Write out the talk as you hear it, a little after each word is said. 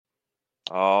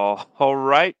Oh, all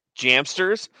right,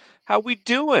 Jamsters. How we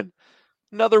doing?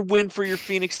 Another win for your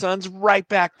Phoenix Suns, right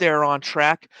back there on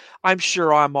track. I'm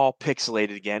sure I'm all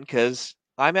pixelated again because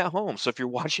I'm at home. So if you're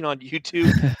watching on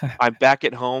YouTube, I'm back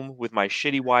at home with my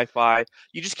shitty Wi-Fi.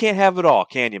 You just can't have it all,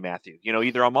 can you, Matthew?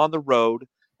 Either I'm on the road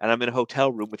and I'm in a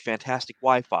hotel room with fantastic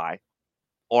Wi-Fi,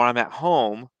 or I'm at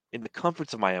home in the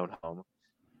comforts of my own home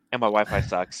and my Wi-Fi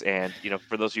sucks. And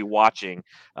for those of you watching,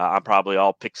 I'm probably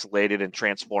all pixelated and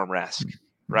Transformer-esque,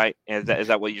 right? Is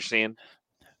that what you're seeing?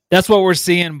 That's what we're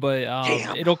seeing, but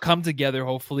Damn. it'll come together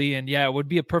hopefully. And yeah, it would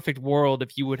be a perfect world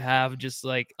if you would have just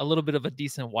like a little bit of a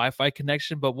decent Wi-Fi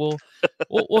connection. But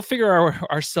we'll figure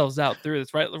ourselves out through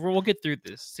this, right? We'll get through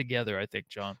this together. I think,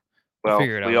 John. We'll Well,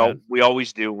 figure it we out, all man. we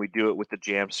always do, and we do it with the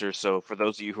Jamster. So for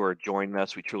those of you who are joining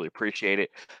us, we truly appreciate it.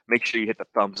 Make sure you hit the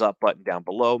thumbs up button down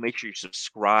below. Make sure you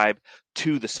subscribe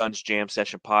to the Suns Jam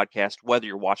Session podcast, whether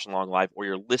you're watching along live or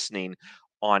you're listening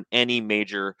on any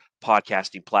major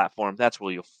podcasting platform. That's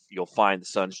where you'll find the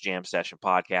Suns Jam Session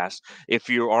podcast. If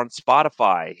you're on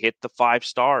Spotify, hit the 5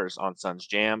 stars on Suns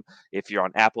Jam. If you're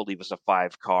on Apple, leave us a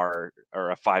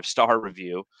 5-star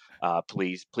review.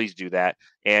 Please do that.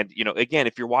 And again,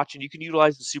 if you're watching, you can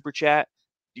utilize the super chat.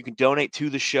 You can donate to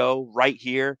the show right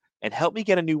here and help me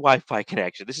get a new Wi-Fi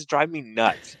connection. This is driving me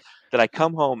nuts that I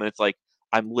come home and it's like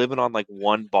I'm living on like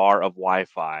 1 bar of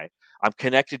Wi-Fi. I'm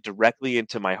connected directly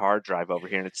into my hard drive over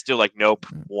here, and it's still like, nope,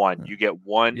 one. You get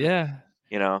one. Yeah.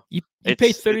 You know, You pay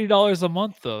it's $30 a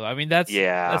month though. I mean,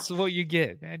 yeah. that's what you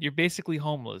get, man. You're basically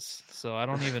homeless. So I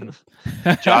don't even.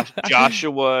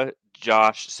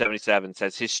 Josh 77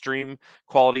 says his stream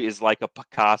quality is like a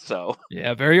Picasso.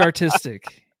 Yeah, very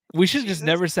artistic. We should just Jesus.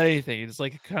 never say anything. It's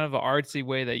like kind of an artsy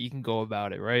way that you can go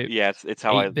about it, right? Yeah, it's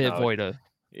how I 8-bit know. Voida.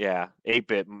 Yeah,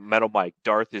 8-bit Metal Mike.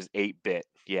 Darth is 8-bit.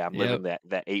 Yeah, I'm Yep. living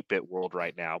that 8-bit world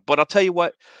right now. But I'll tell you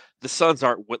what, the Suns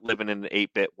aren't living in an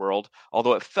 8-bit world,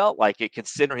 although it felt like it,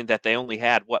 considering that they only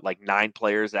had like 9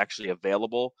 players actually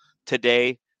available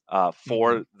today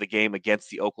for the game against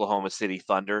the Oklahoma City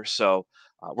Thunder. So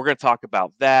we're going to talk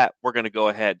about that. We're going to go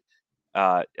ahead.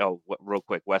 Real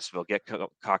quick, Westville, get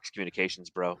Cox Communications,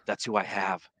 bro. That's who I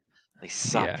have. They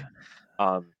suck.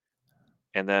 Yeah.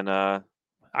 And then I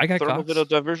got Thermal Cox.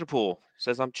 Diversion Pool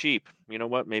says I'm cheap. You know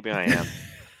what? Maybe I am.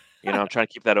 I'm trying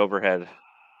to keep that overhead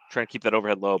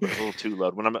low, but it's a little too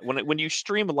low. When you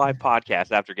stream a live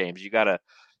podcast after games, you gotta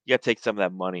take some of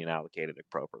that money and allocate it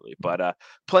appropriately. But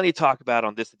plenty to talk about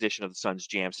on this edition of the Suns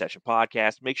Jam Session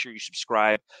podcast. Make sure you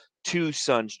subscribe to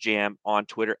Suns Jam on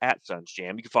Twitter at Suns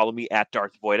Jam. You can follow me at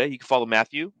Darth Voida. You can follow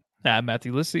Matthew.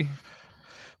 Matthew Lissy.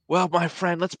 Well, my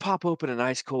friend, let's pop open an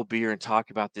ice cold beer and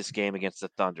talk about this game against the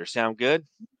Thunder. Sound good?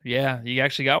 Yeah, you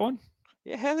actually got one?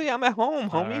 Yeah, hell yeah, I'm at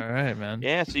home, homie. All right, man.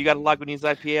 Yeah, so you got a Lagunitas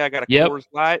IPA. I got a Yep. Coors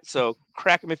Light. So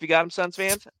crack them if you got them, Suns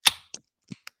fans.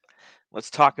 Let's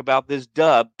talk about this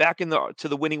dub back to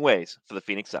the winning ways for the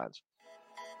Phoenix Suns.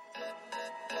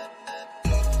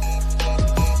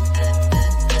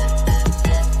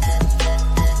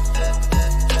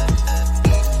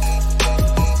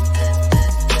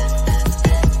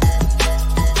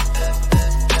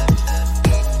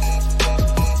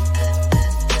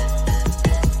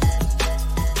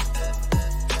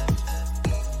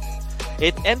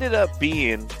 It ended up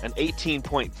being an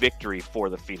 18-point victory for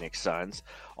the Phoenix Suns,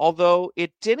 although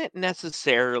it didn't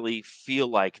necessarily feel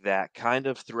like that kind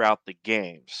of throughout the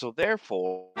game. So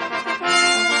therefore...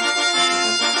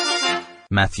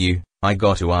 Matthew, I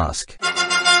got to ask.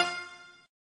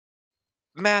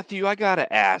 Matthew, I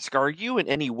gotta ask, are you in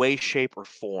any way, shape, or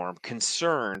form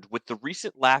concerned with the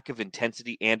recent lack of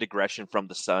intensity and aggression from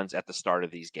the Suns at the start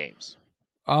of these games?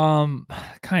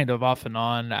 Kind of off and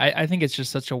on. I think it's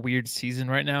just such a weird season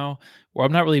right now where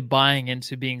I'm not really buying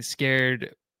into being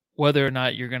scared whether or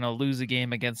not you're going to lose a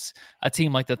game against a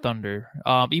team like the Thunder.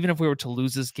 Even if we were to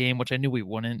lose this game, which I knew we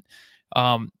wouldn't,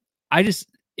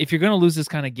 if you're going to lose this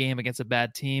kind of game against a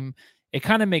bad team, it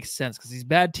kind of makes sense because these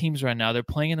bad teams right now, they're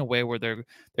playing in a way where they're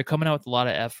coming out with a lot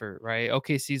of effort, right?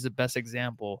 OKC is the best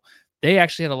example. They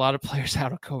actually had a lot of players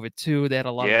out of COVID too. They had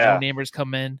a lot of no-namers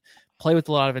come in, play with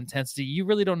a lot of intensity. You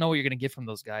really don't know what you're going to get from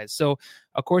those guys. So,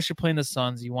 of course, you're playing the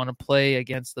Suns. You want to play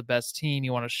against the best team.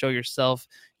 You want to show yourself.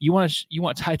 You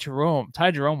want Ty Jerome. Ty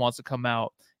Jerome wants to come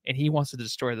out, and he wants to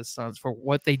destroy the Suns for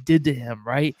what they did to him,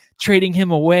 right? Trading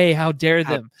him away. How dare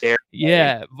them?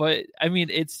 Yeah, but, I mean,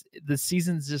 the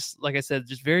season's just, like I said,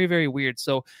 just very, very weird.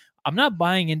 So, I'm not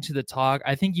buying into the talk.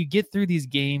 I think you get through these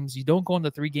games. You don't go on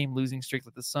the 3-game losing streak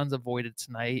that the Suns avoided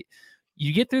tonight.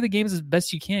 you get through the games as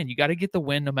best you can. You got to get the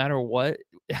win no matter what,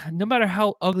 no matter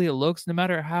how ugly it looks, no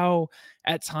matter how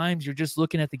at times you're just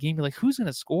looking at the game, you're like, who's going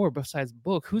to score besides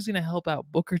Book? Who's going to help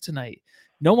out Booker tonight?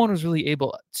 No one was really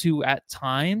able to at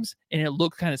times, and it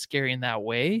looked kind of scary in that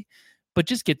way. But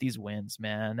just get these wins,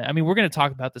 man. I mean, we're going to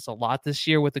talk about this a lot this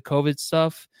year with the COVID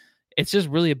stuff. It's just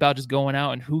really about just going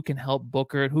out and who can help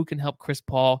Booker and who can help Chris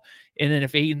Paul. And then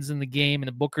if Ayton's in the game and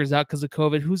the Booker's out because of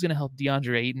COVID, who's going to help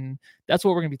DeAndre Ayton? That's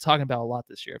what we're going to be talking about a lot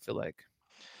this year, I feel like.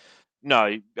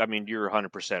 No, I mean, you're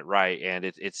 100% right. And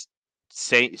it's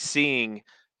seeing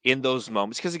in those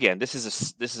moments, because again, this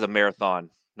is a marathon,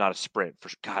 not a sprint. For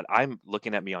God, I'm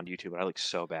looking at me on YouTube and I look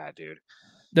so bad, dude.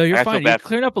 No, you're I feel fine. You're bad.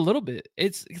 clearing up a little bit.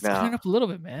 It's No. clearing up a little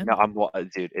bit, man. No,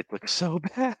 dude, it looks so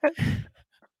bad.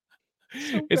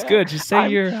 So It's bad. good. Just say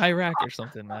you're Iraq or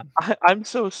something, man. I'm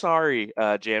so sorry,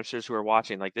 Jamsters who are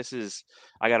watching. Like,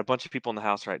 I got a bunch of people in the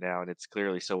house right now, and it's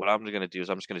clearly, so what I'm going to do is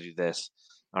I'm just going to do this.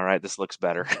 All right, this looks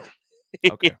better.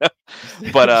 You Okay. know?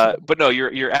 But no,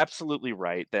 you're absolutely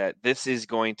right that this is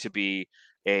going to be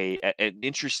an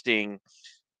interesting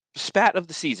spat of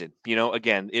the season. You know,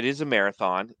 again, it is a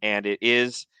marathon, and it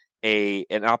is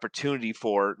an opportunity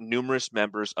for numerous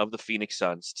members of the Phoenix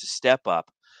Suns to step up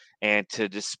and to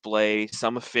display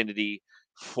some affinity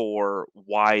for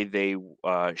why they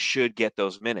should get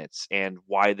those minutes and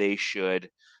why they should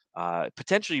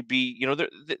potentially be, you know,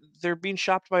 they're being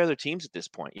shopped by other teams at this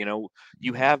point. You know,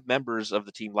 you have members of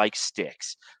the team like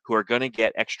Sticks who are going to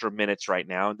get extra minutes right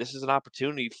now, and this is an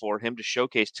opportunity for him to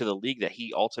showcase to the league that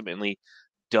he ultimately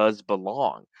does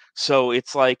belong. So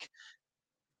it's like,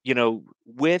 you know,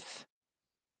 with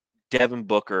Devin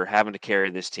Booker having to carry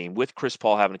this team, with Chris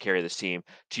Paul having to carry this team,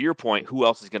 to your point, who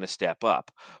else is going to step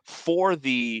up? For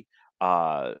the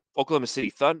Oklahoma City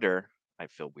Thunder, I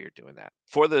feel weird doing that.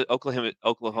 For the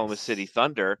Oklahoma City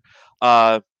Thunder,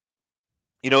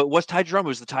 you know, it was Ty Jerome. It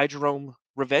was the Ty Jerome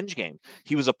revenge game.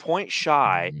 He was a point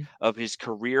shy of his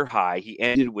career high. He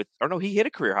ended with, or no, he hit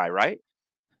a career high, right?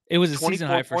 It was a season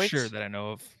high for points. sure that I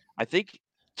know of. I think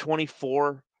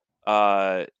 24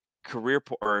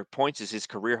 or points is his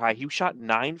career high. He shot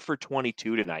 9 for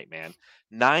 22 tonight, man.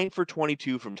 9 for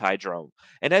 22 from Ty Jerome.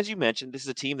 And as you mentioned, this is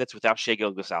a team that's without Shai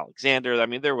Gilgeous-Alexander. I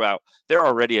mean, they're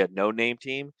already a no-name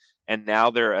team, and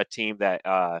now they're a team that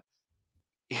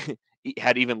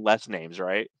had even less names,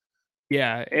 right?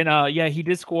 Yeah, and he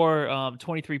did score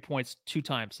 23 points 2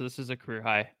 times, so this is a career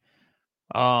high.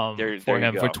 For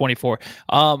him for 24.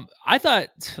 I thought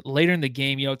later in the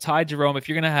game, you know, Ty Jerome, if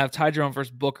you're going to have Ty Jerome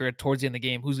versus Booker towards the end of the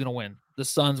game, who's going to win? The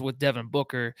Suns with Devin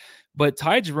Booker. But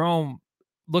Ty Jerome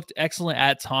looked excellent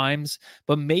at times,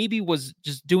 but maybe was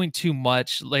just doing too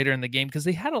much later in the game because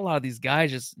they had a lot of these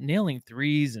guys just nailing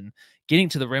threes and getting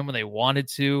to the rim when they wanted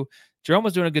to. Jerome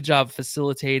was doing a good job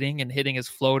facilitating and hitting his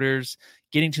floaters,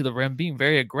 getting to the rim, being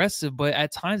very aggressive, but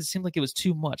at times it seemed like it was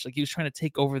too much. Like he was trying to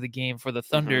take over the game for the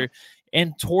Thunder.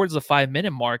 And towards the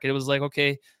 5-minute mark, it was like,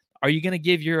 okay, are you going to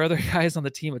give your other guys on the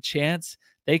team a chance?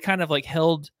 They kind of like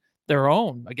held their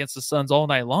own against the Suns all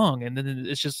night long. And then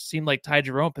it just seemed like Ty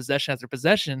Jerome, possession after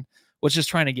possession, was just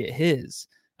trying to get his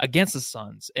against the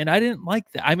Suns. And I didn't like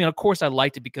that. I mean, of course I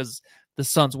liked it because the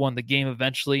Suns won the game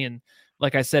eventually. And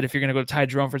like I said, if you're going to go to Ty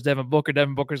Jerome versus Devin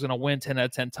Booker's going to win 10 out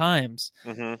of 10 times.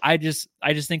 I just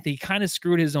think they kind of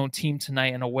screwed his own team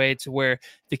tonight in a way to where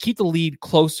they keep the lead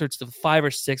closer to the 5 or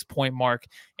 6 point mark.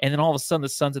 And then all of a sudden the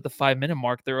Suns at the 5-minute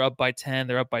mark, they're up by 10,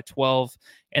 they're up by 12.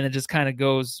 And it just kind of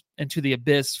goes into the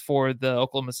abyss for the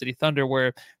Oklahoma City Thunder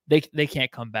where they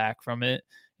can't come back from it.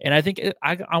 And I think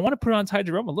I want to put it on Ty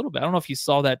Jerome a little bit. I don't know if you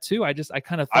saw that too. I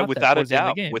kind of thought without a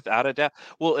doubt, game. without a doubt.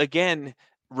 Well, again,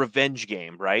 revenge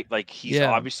game, right? Like he's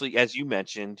obviously, as you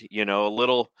mentioned, you know, a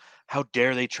little, how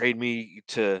dare they trade me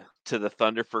to the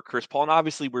Thunder for Chris Paul? And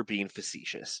obviously we're being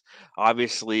facetious.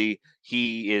 Obviously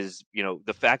he is, you know,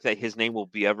 the fact that his name will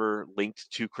be ever linked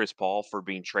to Chris Paul for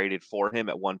being traded for him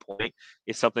at one point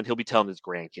is something he'll be telling his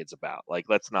grandkids about. Like,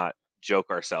 let's not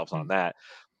joke ourselves on that.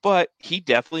 But he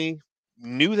definitely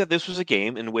knew that this was a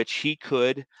game in which he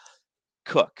could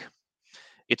cook.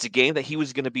 It's a game that he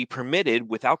was going to be permitted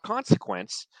without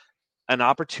consequence, an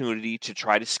opportunity to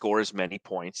try to score as many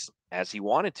points as he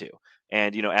wanted to.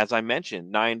 And, you know, as I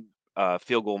mentioned, 9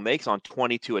 field goal makes on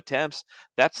 22 attempts.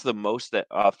 That's the most that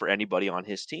for anybody on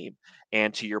his team.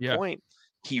 And to your point,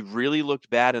 he really looked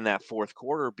bad in that fourth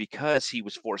quarter because he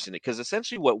was forcing it. Because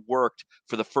essentially what worked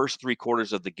for the first 3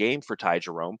 quarters of the game for Ty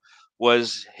Jerome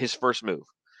was his first move.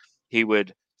 He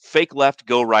would fake left,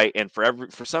 go right, and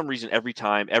for some reason, every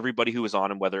time, everybody who was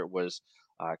on him, whether it was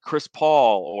Chris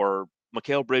Paul or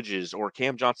Mikal Bridges or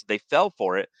Cam Johnson, they fell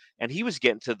for it, and he was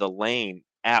getting to the lane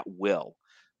at will.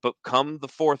 But come the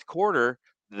fourth quarter,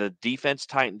 the defense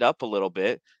tightened up a little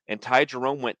bit, and Ty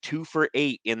Jerome went 2 for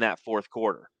 8 in that fourth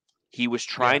quarter. He was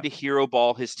trying to hero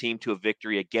ball his team to a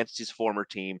victory against his former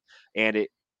team, and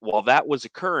while that was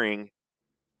occurring,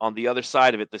 on the other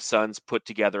side of it, the Suns put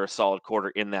together a solid quarter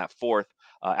in that fourth,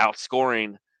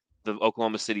 outscoring the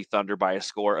Oklahoma City Thunder by a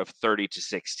score of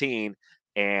 30-16,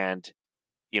 and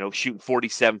shooting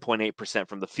 47.8%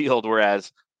 from the field,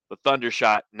 whereas the Thunder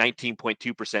shot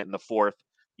 19.2% in the fourth.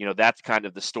 That's kind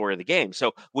of the story of the game.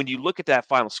 So when you look at that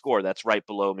final score, that's right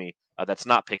below me. That's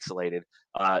not pixelated.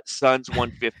 Suns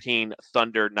 115,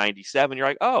 Thunder 97. You're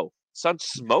like, oh, Suns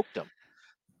smoked them.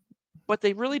 But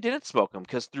they really didn't smoke them,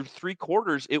 because through 3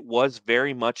 quarters, it was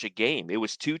very much a game. It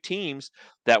was 2 teams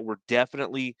that were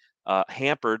definitely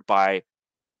hampered by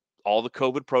all the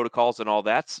COVID protocols and all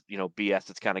that's, BS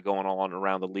that's kind of going on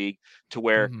around the league, to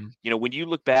where, when you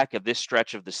look back at this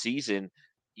stretch of the season,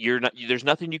 there's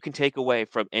nothing you can take away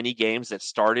from any games that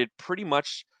started pretty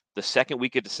much the second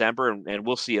week of December. And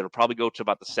we'll see, it'll probably go to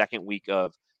about the second week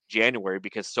of January,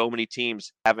 because so many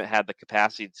teams haven't had the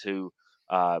capacity to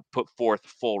put forth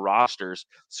full rosters.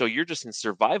 So you're just in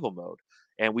survival mode.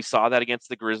 And we saw that against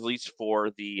the Grizzlies for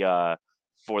the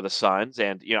Suns.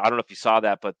 And, I don't know if you saw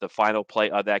that, but the final play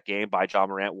of that game by Ja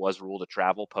Morant was ruled a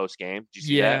travel post game. Did you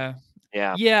see that?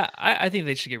 Yeah. Yeah, I think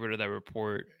they should get rid of that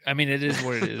report. I mean, it is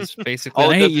what it is, basically.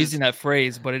 I hate using that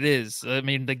phrase, but it is. I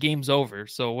mean, the game's over.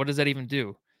 So what does that even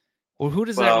do? Well, who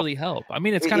does that really help? I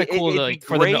mean, it's kind of cool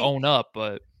for them to own up,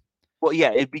 but. Well,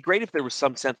 yeah, it'd be great if there was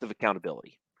some sense of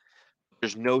accountability.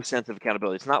 There's no sense of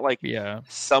accountability. It's not like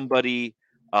somebody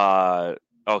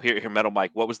here, Metal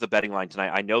Mike, what was the betting line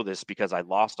tonight? I know this because I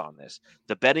lost on this.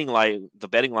 The betting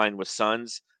line was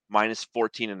Suns minus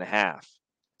 14.5.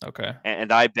 Okay.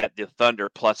 And I bet the Thunder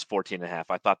plus 14.5.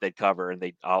 I thought they'd cover, and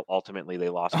they ultimately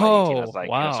lost by 18. I was like,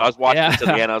 wow. So I was watching until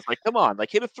the end. I was like, come on,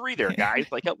 hit a 3 there, guys.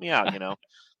 Help me out,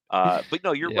 But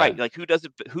no, you're right. Who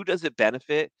does it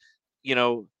benefit?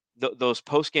 Those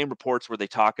post game reports where they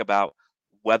talk about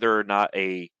whether or not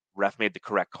a ref made the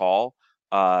correct call.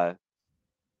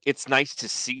 It's nice to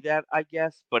see that, I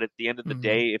guess. But at the end of the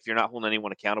day, if you're not holding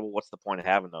anyone accountable, what's the point of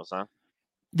having those, huh?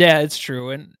 Yeah, it's true.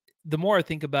 And the more I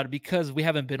think about it, because we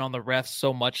haven't been on the refs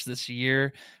so much this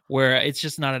year, where it's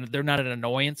just they're not an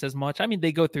annoyance as much. I mean,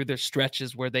 they go through their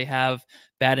stretches where they have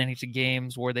bad ending to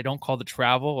games where they don't call the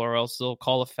travel, or else they'll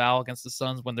call a foul against the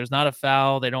Suns when there's not a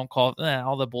foul. They don't call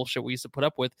all the bullshit we used to put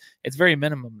up with. It's very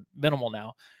minimal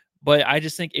now. But I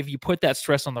just think if you put that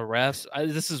stress on the refs,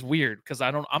 this is weird, because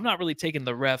I'm not really taking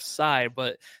the refs side,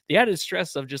 but the added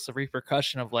stress of just the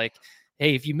repercussion of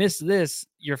hey, if you miss this,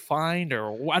 you're fined,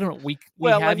 or why don't we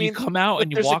have you come out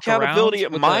and you walk around? There's accountability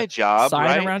at my job, sign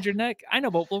right? around your neck. I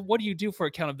know, but what do you do for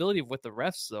accountability with the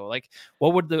refs though?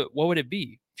 What would it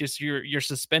be? Just you're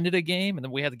suspended a game, and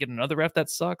then we have to get another ref that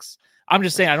sucks. I'm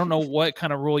just saying, I don't know what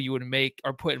kind of rule you would make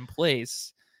or put in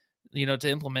place, to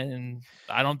implement, and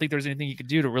I don't think there's anything you could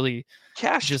do to really.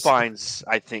 Cash fines,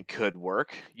 I think, could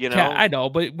work. I know,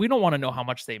 but we don't want to know how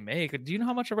much they make. Do you know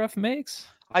how much a ref makes?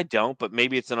 I don't, but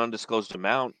maybe it's an undisclosed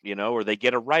amount, or they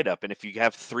get a write-up. And if you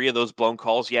have 3 of those blown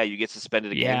calls, you get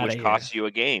suspended a game, which costs you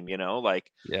a game,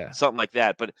 something like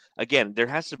that. But again, there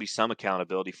has to be some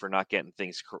accountability for not getting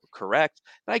things correct.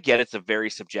 And I get it's a very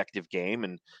subjective game,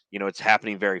 and, it's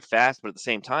happening very fast. But at the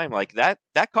same time,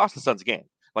 that cost the Suns a game.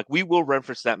 We will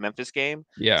reference that Memphis game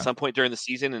at some point during the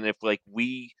season. And if,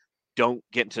 we don't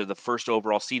get into the first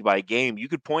overall seed by a game, you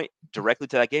could point directly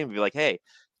to that game and be like, hey,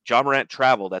 Ja Morant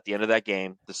traveled at the end of that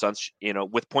game. The Suns,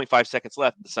 with 0.5 seconds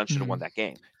left, the Suns should have won that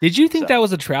game. Did you think that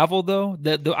was a travel, though?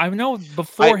 I know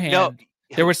beforehand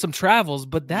there were some travels,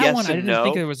 but that one I didn't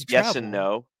think it was a travel. Yes and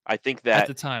no. I think that at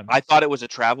the time I thought it was a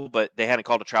travel, but they hadn't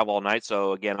called a travel all night.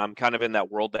 So again, I'm kind of in that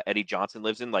world that Eddie Johnson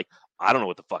lives in. I don't know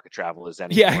what the fuck a travel is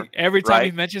anymore. Yeah, every time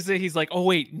he mentions it, he's like, "Oh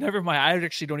wait, never mind. I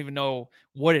actually don't even know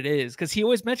what it is," because he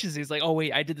always mentions it. He's like, "Oh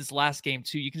wait, I did this last game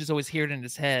too." You can just always hear it in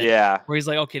his head. Yeah, where he's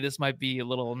like, "Okay, this might be a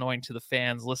little annoying to the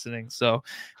fans listening." So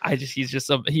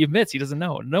he admits he doesn't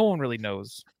know. No one really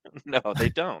knows. No, they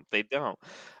don't. They don't.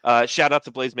 Shout out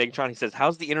to Blaze Megatron. He says,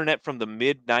 "How's the internet from the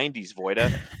mid '90s,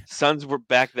 Voida? Suns were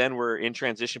back then. We're in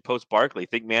transition post Barkley.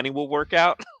 Think Manny will work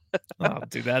out?" Oh,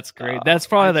 dude, that's great. That's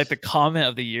probably the comment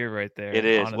of the year right there. It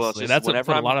is. Honestly. Well, it's just that's what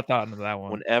put a lot of thought into that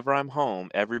one. Whenever I'm home,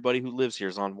 everybody who lives here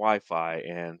is on Wi-Fi,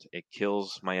 and it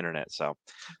kills my internet. So,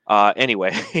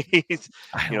 anyway,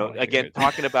 again,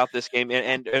 talking about this game,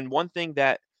 and one thing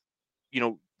that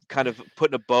kind of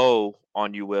putting a bow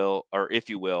on if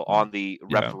you will, on the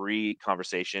referee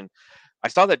conversation. I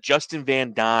saw that Justin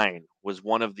Van Dyne was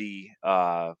one of the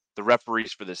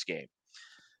referees for this game.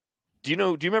 Do you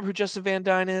remember who Justin Van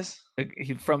Dyne is?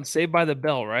 He's from Saved by the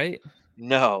Bell, right?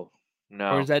 No. Or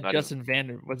No, is that not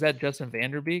even. Was that Justin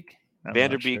Vanderbeek? I'm not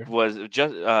Vanderbeek sure. was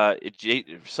just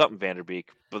something Vanderbeek,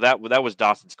 but that was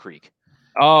Dawson's Creek.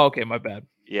 Oh, okay, my bad.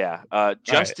 Yeah, All right.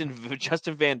 Justin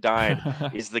Van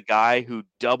Dyne is the guy who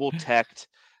double teched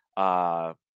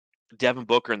Devin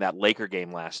Booker in that Laker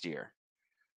game last year.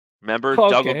 Remember,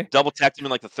 Okay. double teched him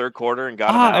in like the third quarter and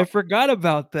got him I out. forgot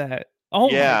about that. Oh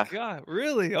my Yeah, god,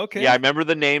 really? yeah, I Okay. remember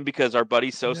the name because our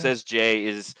buddy So Yeah. Says Jay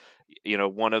is,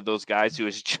 one of those guys who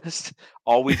is just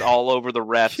always all over the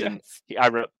refs, and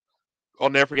Yes. I'll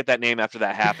never forget that name after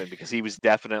that happened because he was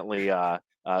definitely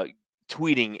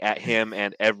tweeting at him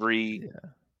and Yeah.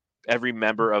 every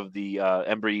member of the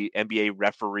NBA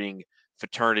refereeing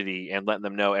fraternity and letting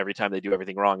them know every time they do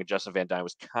everything wrong. And Justin Van Dyne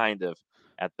was kind of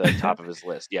at the top of his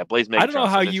list. Yeah, Blaze I don't know Megatron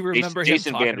how says you it's remember him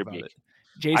Jason talking about Vanderbeek. it.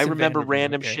 I Jason remember Vanderbeek,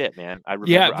 random okay. shit, man. I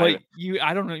Yeah, remember. but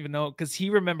I don't even know because he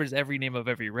remembers every name of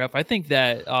every ref. I think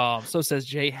that So Says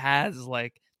Jay has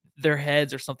like their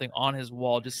heads or something on his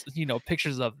wall, just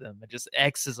pictures of them and just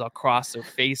X's across their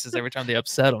faces every time they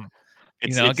upset him. It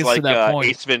It's gets to like that point.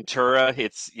 Ace Ventura.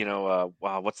 It's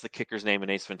wow, what's the kicker's name in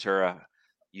Ace Ventura?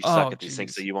 You suck Oh, at these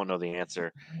things, so jeez. you won't know the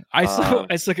answer. I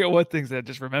suck at what things that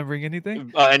just remembering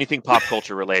anything. Anything pop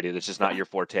culture related, it's just not your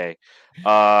forte.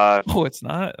 Uh, Oh, it's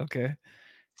not okay.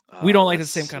 We don't like the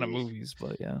let's same kind of see. movies,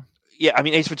 but yeah. Yeah, I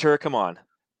mean Ace Ventura. Come on.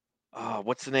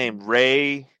 What's the name?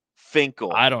 Ray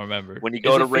Finkel. I don't remember. When you Is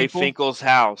go to it Ray Finkel? Finkel's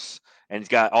house and he's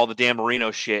got all the Dan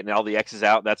Marino shit and all the X's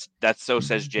out, that's So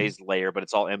Says Jay's layer, but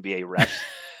it's all NBA refs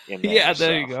in there. Yeah, there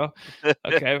So you go.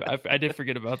 Okay, I did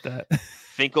forget about that.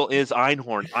 Finkel is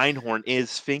Einhorn. Einhorn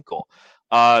is Finkel.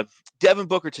 Devin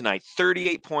Booker tonight,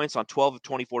 38 points on 12 of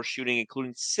 24 shooting,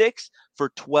 including 6 for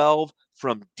 12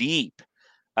 from deep.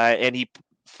 And he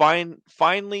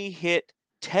finally hit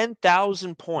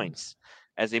 10,000 points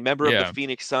as a member of the Yeah.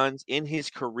 Phoenix Suns in his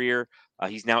career.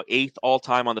 He's now 8th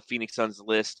all-time on the Phoenix Suns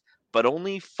list, but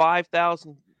only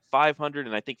 5,500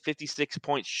 and I think 56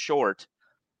 points short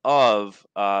of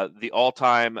the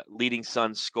all-time leading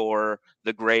Suns scorer,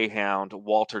 the Greyhound,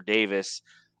 Walter Davis.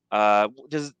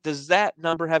 Does that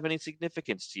number have any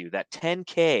significance to you? That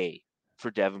 10K for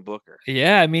Devin Booker?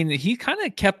 Yeah, I mean, he kind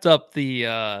of kept up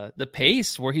the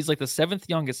pace where he's like the 7th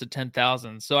youngest at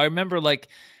 10,000. So I remember like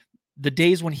the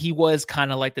days when he was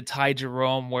kind of like the Ty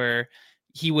Jerome where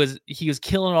he was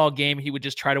killing all game. He would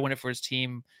just try to win it for his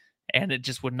team and it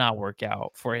just would not work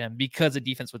out for him because the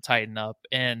defense would tighten up.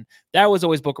 And that was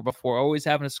always Booker before, always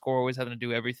having to score, always having to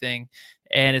do everything.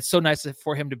 And it's so nice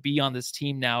for him to be on this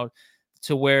team now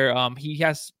to where he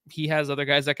has other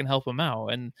guys that can help him out.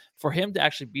 And for him to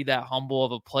actually be that humble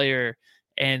of a player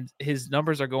and his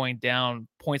numbers are going down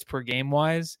points per game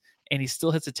wise, and he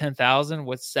still hits a 10,000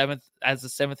 with the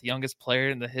 7th youngest player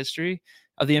in the history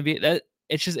of the NBA. That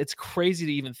it's crazy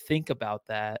to even think about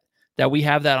that we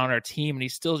have that on our team, and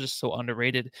he's still just so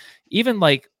underrated. Even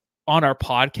like on our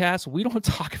podcast, we don't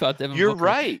talk about Devin You're Booker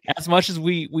right. as much as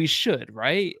we should,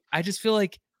 right? I just feel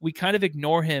like we kind of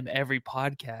ignore him every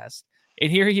podcast.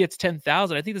 And here he hits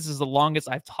 10,000. I think this is the longest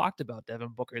I've talked about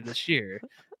Devin Booker this year.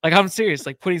 Like, I'm serious,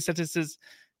 like putting sentences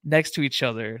next to each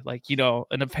other, like, in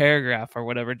a paragraph or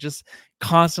whatever, just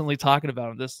constantly talking about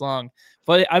him this long.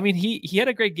 But I mean, he had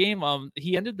a great game.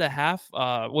 He ended the half,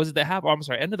 ended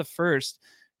the first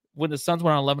when the Suns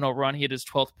went on 11-0 run. He had his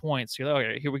 12th point. So you're like,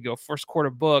 okay, here we go. First quarter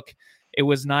book. It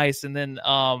was nice. And then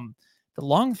the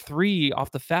long three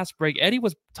off the fast break, Eddie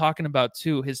was talking about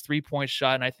too, his 3-point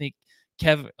shot. And I think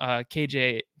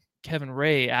Kevin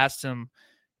Ray asked him,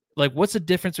 like, what's the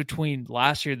difference between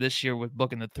last year, this year with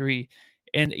booking the three?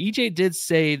 And EJ did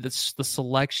say the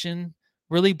selection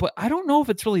really, but I don't know if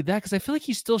it's really that because I feel like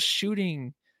he's still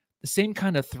shooting the same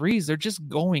kind of threes. They're just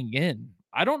going in.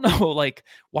 I don't know like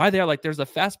why they're like, there's a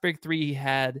fast break three he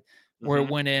had where it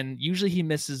went in. Usually he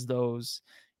misses those.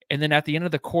 And then at the end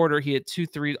of the quarter, he had 2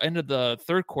 threes. End of the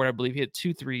third quarter, I believe he had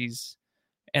 2 threes.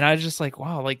 And I was just like,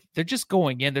 wow, like they're just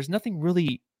going in. There's nothing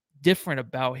really different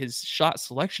about his shot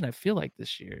selection, I feel like,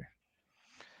 this year.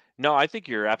 No, I think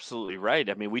you're absolutely right.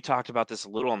 I mean, we talked about this a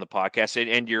little on the podcast,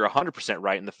 and you're 100%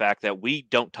 right in the fact that we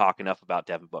don't talk enough about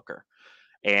Devin Booker.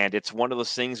 And it's one of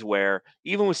those things where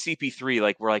even with CP3,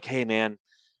 like we're like, hey, man,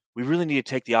 we really need to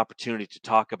take the opportunity to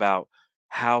talk about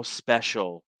how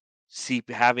special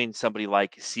having somebody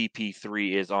like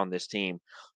CP3 is on this team.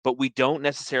 But we don't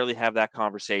necessarily have that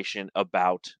conversation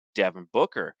about Devin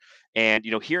Booker. And,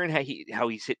 hearing how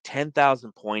he's hit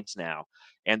 10,000 points now,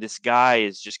 and this guy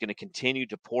is just going to continue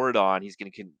to pour it on. He's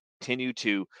going to continue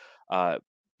to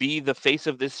be the face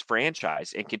of this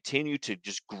franchise and continue to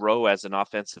just grow as an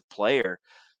offensive player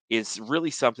is really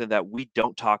something that we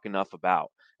don't talk enough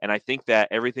about. And I think that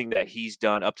everything that he's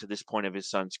done up to this point of his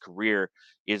son's career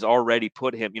is already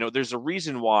put him, there's a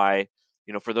reason why,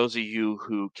 for those of you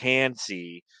who can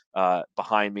see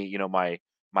behind me,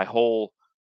 my whole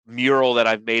mural that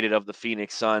I've made it of the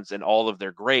Phoenix Suns and all of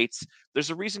their greats, there's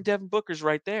a reason Devin Booker's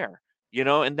right there,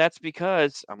 and that's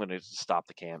because I'm going to stop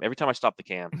the cam. Every time I stop the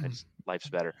cam, life's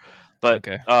better. But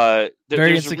Okay. Very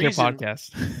there's a insecure reason.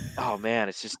 podcast. Oh man,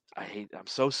 it's just I'm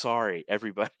so sorry,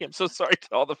 everybody. I'm so sorry to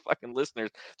all the fucking listeners.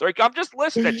 They're like, I'm just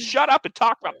listening. Shut up and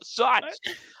talk about the Suns.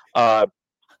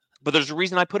 But there's a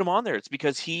reason I put him on there. It's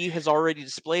because he has already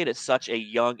displayed at such a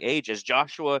young age. As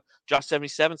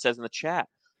Josh77 says in the chat,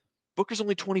 Booker's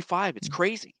only 25. It's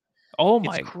crazy. Oh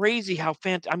my! It's crazy how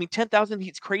 10,000.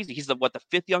 He's crazy. He's the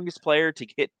fifth youngest player to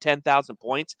hit 10,000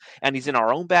 points, and he's in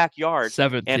our own backyard.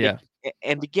 Seventh, and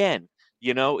and again,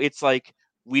 it's like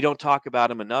we don't talk about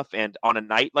him enough. And on a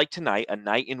night like tonight, a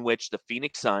night in which the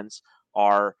Phoenix Suns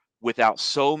are without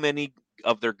so many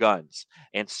of their guns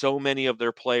and so many of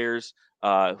their players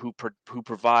who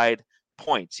provide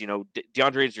points.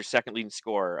 DeAndre is your second leading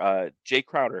scorer. Jay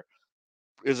Crowder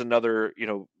is another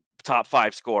top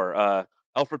 5 scorer.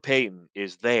 Elfrid Payton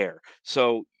is there.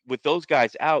 So with those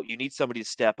guys out, you need somebody to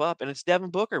step up, and it's Devin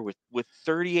Booker with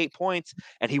 38 points,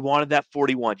 and he wanted that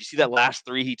 41. Did you see that last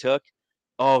 3 he took?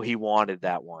 Oh, he wanted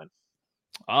that one.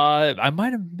 I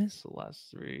might have missed the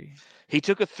last 3. He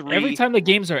took a 3. Every time the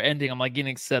games are ending, I'm like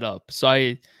getting set up. So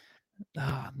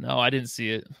no, I didn't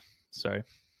see it. Sorry.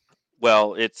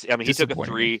 Well, he took a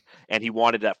 3 and he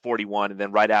wanted that 41. And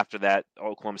then right after that,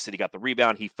 Oklahoma City got the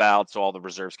rebound. He fouled so all the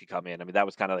reserves could come in. That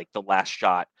was kind of like the last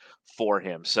shot for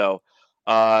him. So,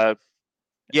 yeah,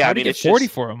 it's 40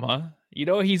 for him, huh?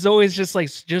 He's always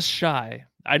just shy.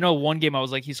 I know one game I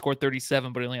was like, he scored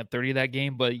 37, but he only had 30 that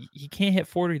game, but he can't hit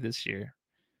 40 this year.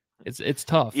 It's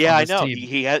tough. Yeah, I know.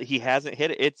 He hasn't hit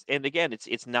it.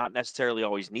 It's not necessarily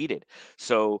always needed.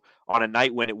 So on a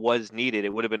night when it was needed,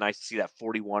 it would have been nice to see that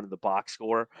 41 in the box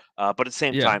score. But at the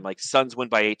same time, like Suns win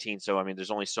by 18. So there's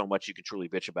only so much you can truly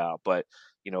bitch about. But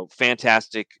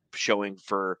fantastic showing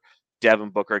for Devin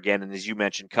Booker again. And as you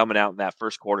mentioned, coming out in that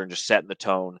first quarter and just setting the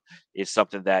tone is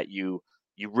something that you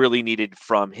really needed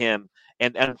from him.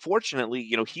 And unfortunately,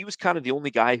 he was kind of the only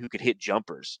guy who could hit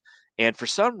jumpers. And for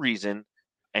some reason,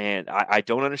 and I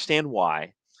don't understand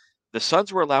why, the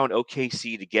Suns were allowing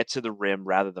OKC to get to the rim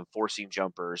rather than forcing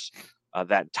jumpers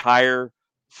that entire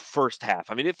first half.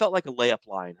 It felt like a layup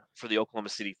line for the Oklahoma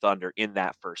City Thunder in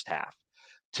that first half,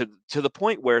 to the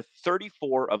point where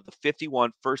 34 of the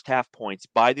 51 first half points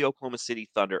by the Oklahoma City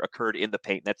Thunder occurred in the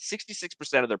paint. That's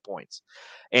 66% of their points.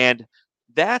 And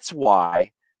that's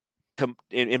why,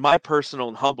 in my personal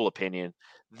and humble opinion,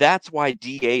 that's why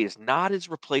DA is not as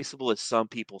replaceable as some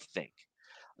people think.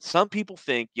 Some people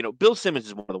think, Bill Simmons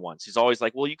is one of the ones. He's always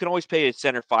like, well, you can always pay a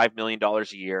center $5 million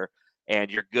a year and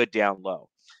you're good down low.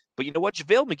 But you know what?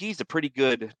 JaVale McGee's a pretty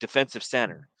good defensive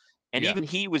center. And even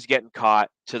he was getting caught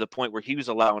to the point where he was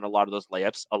allowing a lot of those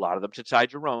layups, a lot of them to Ty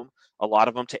Jerome, a lot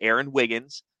of them to Aaron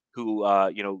Wiggins, who,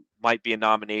 might be a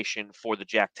nomination for the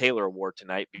Jack Taylor Award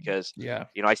tonight because,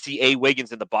 I see A.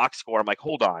 Wiggins in the box score. I'm like,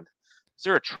 hold on. Is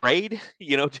there a trade?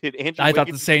 Did Andrew? I thought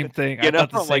the same thing. I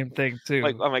thought the same thing too.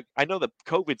 I'm like, I know that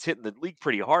COVID's hitting the league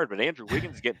pretty hard, but Andrew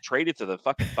Wiggins is getting traded to the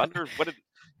fucking Thunder. What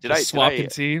did I swapping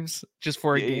teams just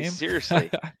for a game? Seriously,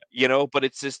 But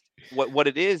it's just what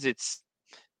it is. It's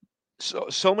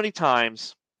so many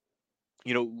times,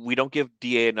 we don't give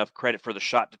DA enough credit for the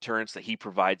shot deterrence that he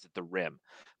provides at the rim,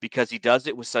 because he does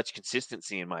it with such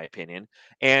consistency, in my opinion.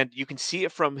 And you can see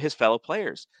it from his fellow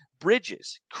players: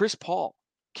 Bridges, Chris Paul,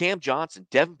 Cam Johnson,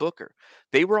 Devin Booker.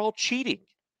 They were all cheating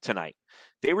tonight.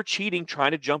 They were cheating,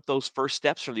 trying to jump those first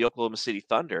steps from the Oklahoma City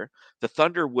Thunder. The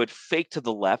Thunder would fake to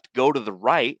the left, go to the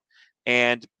right,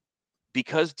 and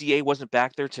because DA wasn't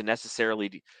back there to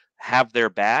necessarily have their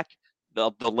back,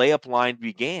 the layup line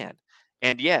began.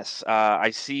 And yes,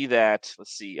 I see that.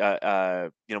 Let's see.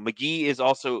 McGee is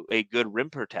also a good rim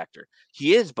protector.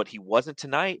 He is, but he wasn't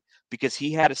tonight because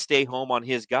he had to stay home on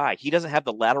his guy. He doesn't have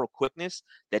the lateral quickness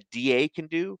that DA can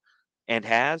do and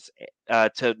has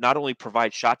to not only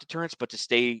provide shot deterrence, but to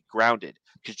stay grounded.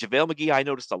 Because JaVale McGee, I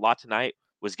noticed a lot tonight,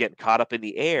 was getting caught up in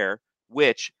the air,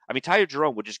 which, Tyler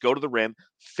Jerome would just go to the rim,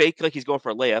 fake like he's going for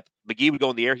a layup. McGee would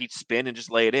go in the air, he'd spin and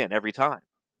just lay it in every time.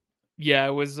 Yeah,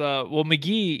 it was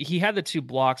McGee, he had the 2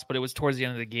 blocks, but it was towards the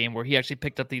end of the game where he actually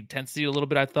picked up the intensity a little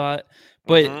bit, I thought.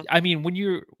 But Mhm. I mean, when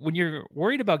you're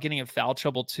worried about getting in foul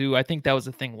trouble too, I think that was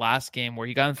the thing last game where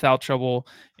he got in foul trouble,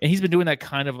 and he's been doing that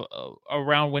kind of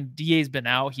around when DA's been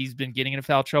out. He's been getting in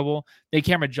foul trouble. Then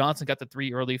Cameron Johnson got the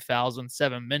 3 early fouls in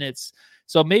 7 minutes,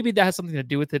 so maybe that has something to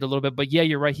do with it a little bit. But yeah,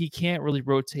 you're right. He can't really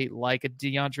rotate like a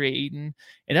DeAndre Ayton,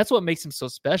 and that's what makes him so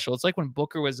special. It's like when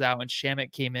Booker was out and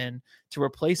Shamet came in to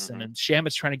replace him, Mhm. and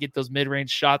Shamet's trying to get those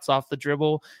mid-range shots off the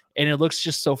dribble, and it looks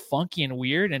just so funky and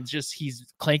weird, and just he's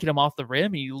clanking them off the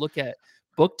rim, and you look at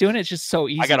Book doing it, it's just so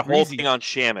easy. I got a whole breezy. thing on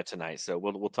Shamit tonight, so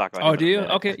we'll talk about Oh, him do in a you?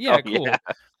 minute. Okay, Oh, yeah, yeah. cool.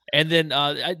 And then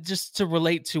just to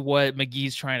relate to what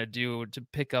McGee's trying to do to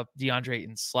pick up DeAndre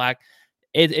Ayton's slack,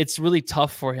 it's really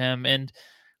tough for him. And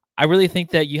I really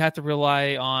think that you have to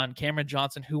rely on Cameron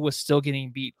Johnson, who was still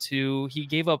getting beat too. He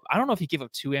gave up, I don't know if he gave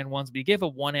up 2 and 1s, but he gave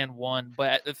up 1 and 1.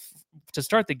 But to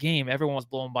start the game, everyone was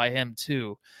blown by him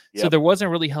too. So Yep. there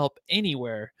wasn't really help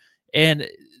anywhere. And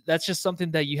that's just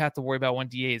something that you have to worry about when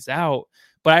DA is out.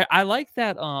 But I like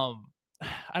that. I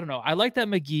don't know. I like that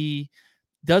McGee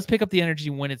does pick up the energy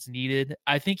when it's needed.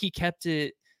 I think he kept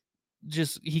it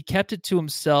to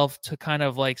himself to kind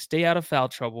of like stay out of foul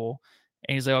trouble.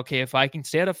 And he's like, okay, if I can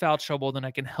stay out of foul trouble, then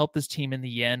I can help this team in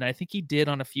the end. I think he did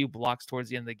on a few blocks towards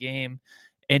the end of the game.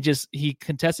 And just he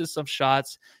contested some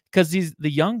shots because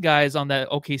the young guys on that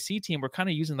OKC team were kind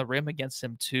of using the rim against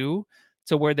him too,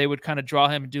 to where they would kind of draw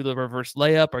him and do the reverse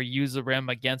layup or use the rim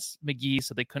against McGee,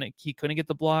 so he couldn't get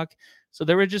the block. So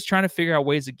they were just trying to figure out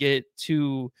ways to get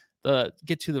to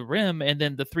the rim, and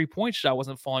then the 3-point shot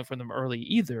wasn't falling from them early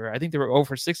either. I think they were 0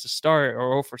 for 6 to start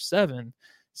or 0 for 7.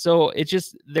 So it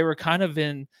just they were kind of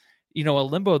in a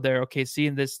limbo there. Okay,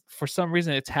 seeing this for some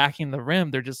reason attacking the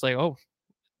rim, they're just like, oh,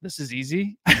 this is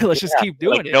easy. Let's just Yeah. keep Like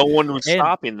doing it. no one was And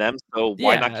stopping them, so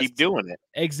why not yeah, keep doing it?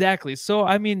 exactly. So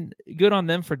I mean, good on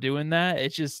them for doing that.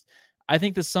 It's just I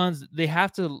think the Suns, they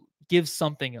have to give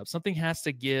something up. Something has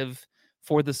to give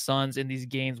for the Suns in these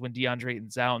games when DeAndre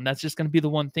Ayton's out, and that's just going to be the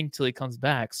one thing till he comes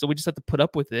back. So we just have to put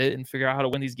up with it and figure out how to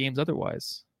win these games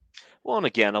otherwise. Well, and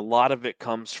again, a lot of it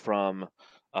comes from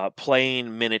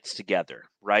playing minutes together,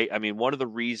 right? I mean, one of the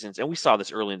reasons, and we saw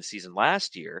this early in the season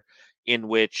last year, in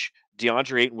which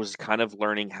DeAndre Ayton was kind of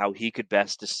learning how he could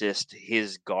best assist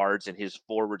his guards and his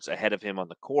forwards ahead of him on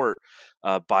the court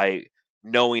by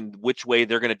knowing which way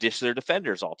they're going to dish their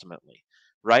defenders ultimately,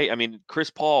 right? I mean, Chris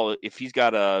Paul, if he's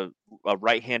got a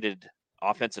right-handed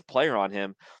offensive player on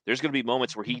him, there's going to be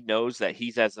moments where he knows that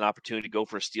he has an opportunity to go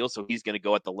for a steal, so he's going to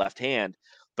go at the left hand.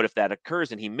 But if that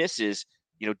occurs and he misses,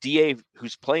 DA,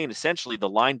 who's playing essentially the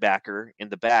linebacker in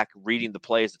the back, reading the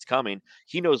plays that's coming,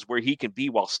 he knows where he can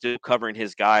be while still covering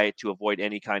his guy to avoid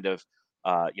any kind of,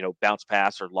 bounce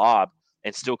pass or lob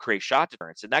and still create shot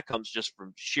deterrence. And that comes just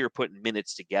from sheer putting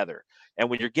minutes together. And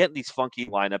when you're getting these funky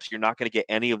lineups, you're not going to get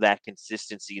any of that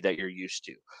consistency that you're used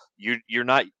to. You're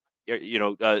not.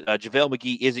 JaVale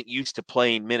McGee isn't used to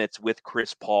playing minutes with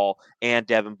Chris Paul and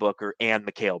Devin Booker and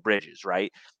Mikal Bridges,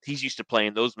 right? He's used to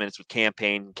playing those minutes with Cam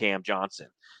Payne and Cam Johnson.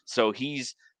 So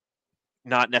he's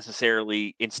not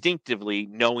necessarily instinctively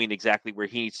knowing exactly where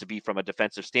he needs to be from a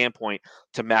defensive standpoint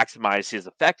to maximize his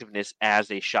effectiveness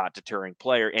as a shot deterring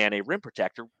player and a rim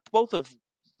protector, both of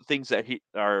things that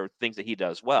he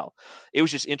does well. It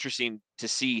was just interesting to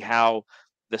see how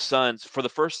the Suns for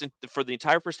the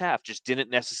entire first half just didn't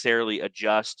necessarily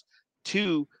adjust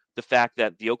to the fact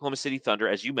that the Oklahoma City Thunder,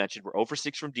 as you mentioned, were 0 for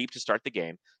 6 from deep to start the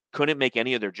game, couldn't make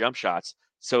any of their jump shots.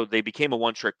 So they became a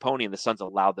one-trick pony, and the Suns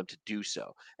allowed them to do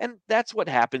so. And that's what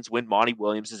happens when Monty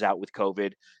Williams is out with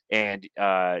COVID, and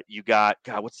you got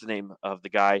what's the name of the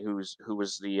guy who was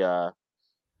the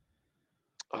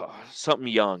something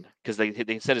Young, because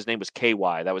they said his name was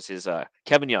KY. That was his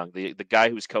Kevin Young, the guy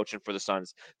who's coaching for the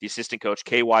Suns, the assistant coach.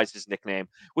 KY is his nickname,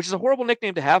 which is a horrible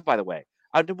nickname to have, by the way.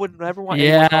 I would never want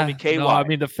anyone to call me KY. No, I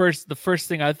mean the first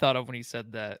thing I thought of when he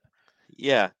said that.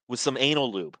 Yeah, with some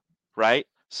anal lube, right?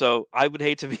 So I would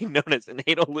hate to be known as an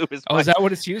anal lube. Oh, is that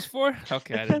what it's used for?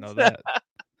 Okay, I didn't know that.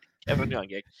 Kevin Young,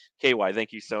 KY.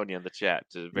 Thank you, Sonia, in the chat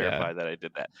to verify Yeah. that I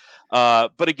did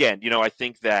that. But again, I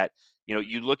think that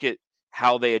you look at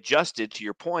how they adjusted. To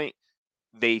your point,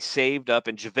 they saved up,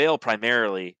 and JaVale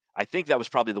primarily. I think that was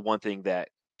probably the one thing that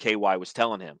KY was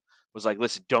telling him was like,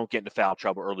 listen, don't get into foul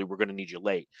trouble early. We're going to need you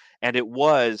late. And it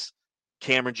was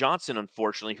Cameron Johnson,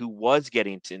 unfortunately, who was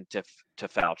getting into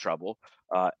foul trouble.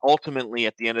 Ultimately,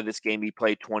 at the end of this game, he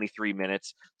played 23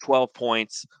 minutes, 12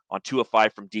 points on 2 of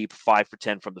 5 from deep, 5 for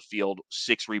 10 from the field,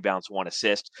 6 rebounds, 1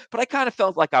 assist. But I kind of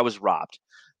felt like I was robbed.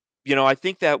 I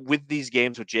think that with these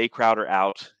games with Jay Crowder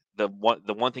out, the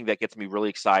one thing that gets me really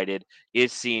excited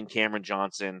is seeing Cameron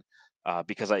Johnson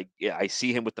because I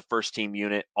see him with the first team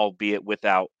unit, albeit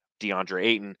without DeAndre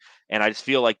Ayton. And I just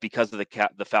feel like because of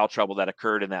the foul trouble that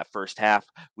occurred in that first half,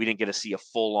 we didn't get to see a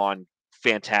full-on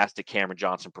fantastic Cameron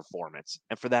Johnson performance.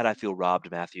 And for that, I feel robbed,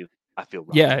 Matthew. I feel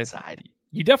robbed Yeah, inside.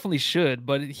 you definitely should.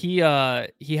 But he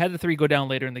had the three go down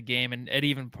later in the game, and Eddie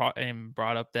even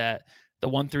brought up that the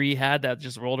 1-3 he had that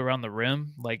just rolled around the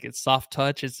rim, like it's soft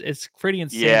touch. It's pretty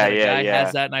insane that a guy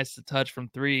has that nice to touch from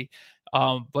three.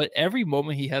 But every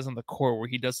moment he has on the court where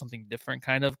he does something different,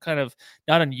 kind of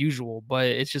not unusual, but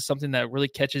it's just something that really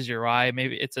catches your eye.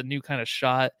 Maybe it's a new kind of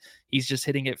shot. He's just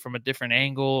hitting it from a different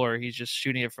angle, or he's just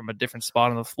shooting it from a different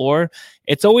spot on the floor.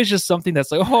 It's always just something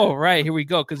that's like, oh, right, here we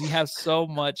go. Because he has so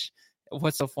much.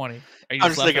 What's so funny? Are you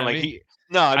I'm just thinking like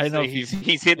I know he's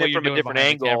hitting it from a different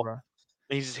angle.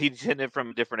 He's hitting it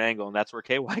from a different angle, and that's where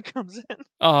KY comes in.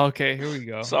 Oh, okay. Here we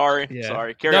go. Sorry.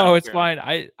 Carry no, on, it's fine.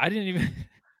 I didn't even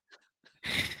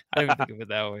I didn't even think of it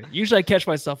that way. Usually I catch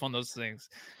myself on those things.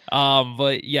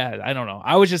 But yeah, I don't know.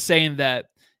 I was just saying that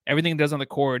everything he does on the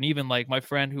court, and even like my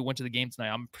friend who went to the game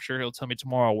tonight, I'm sure he'll tell me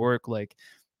tomorrow at work, like,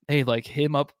 hey, like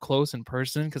him up close in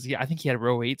person, because I think he had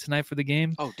row 8 tonight for the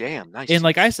game. Oh, damn, nice. And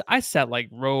like I sat like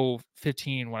row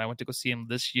 15 when I went to go see him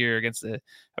this year against I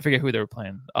forget who they were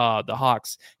playing, the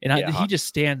Hawks, and he just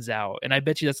stands out. And I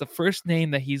bet you that's the first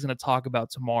name that he's going to talk about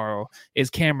tomorrow is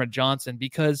Cameron Johnson,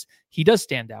 because he does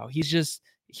stand out.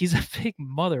 He's a big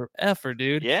mother effer,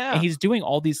 dude. Yeah, and he's doing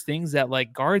all these things that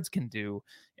like guards can do,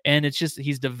 and it's just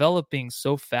he's developing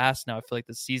so fast now. I feel like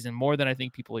this season more than I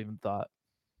think people even thought.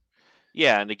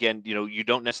 Yeah, and again, you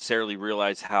don't necessarily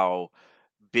realize how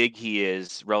big he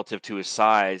is relative to his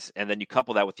size, and then you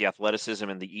couple that with the athleticism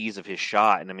and the ease of his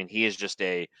shot, and I mean, he is just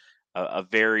a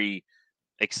very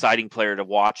exciting player to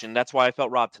watch, and that's why I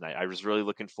felt robbed tonight. I was really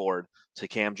looking forward to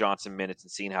Cam Johnson minutes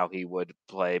and seeing how he would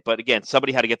play. But again,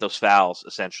 somebody had to get those fouls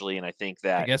essentially, and I think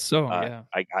that I guess so. Yeah,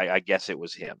 I guess it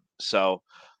was him. So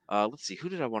let's see, who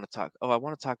did I want to talk? Oh, I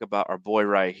want to talk about our boy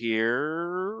right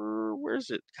here. Where is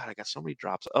it? God, I got so many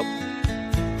drops. Oh.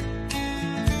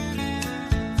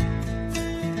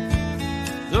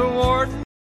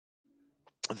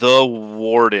 The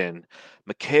Warden.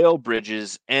 Mikal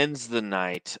Bridges ends the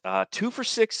night 2 for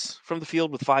 6 from the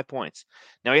field with 5 points.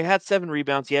 Now, he had 7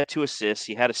 rebounds. He had 2 assists.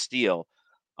 He had a steal.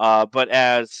 But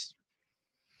as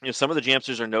some of the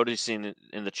Jamsters are noticing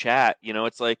in the chat,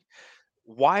 it's like,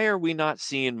 why are we not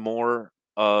seeing more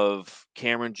of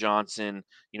Cameron Johnson?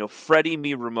 Freddie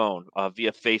Me Ramon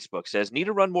via Facebook says, need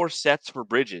to run more sets for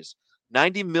Bridges.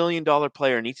 $90 million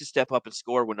player needs to step up and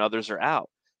score when others are out.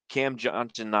 Cam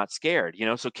Johnson not scared,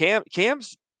 so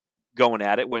Cam's going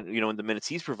at it when, in the minutes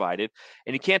he's provided.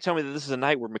 And you can't tell me that this is a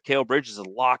night where Mikal Bridges is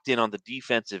locked in on the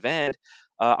defensive end.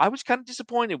 I was kind of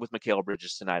disappointed with Mikal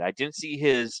Bridges tonight. I didn't see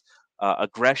his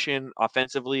aggression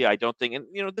offensively. I don't think, and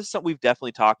this is something we've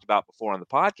definitely talked about before on the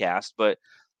podcast, but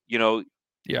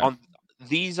on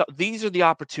these are the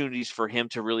opportunities for him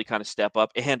to really kind of step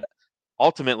up and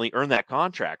ultimately earn that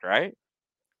contract, right?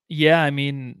 Yeah, I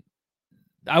mean,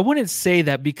 I wouldn't say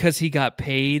that because he got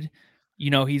paid, he's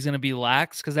going to be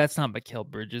lax, because that's not Mikal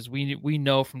Bridges. We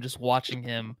know from just watching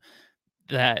him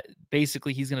that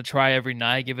basically he's going to try every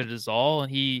night, give it his all,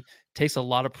 and he takes a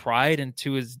lot of pride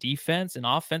into his defense, and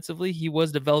offensively he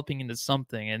was developing into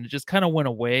something, and it just kind of went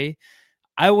away.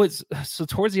 So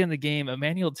towards the end of the game,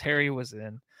 Emmanuel Terry was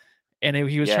in, and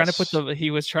he was trying to put he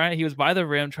was by the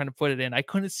rim trying to put it in. I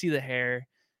couldn't see the hair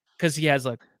because he has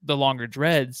like the longer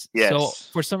dreads. Yes. So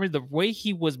for some reason, the way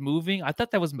he was moving, I thought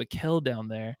that was Mikal down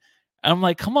there. And I'm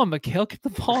like, come on, Mikal, get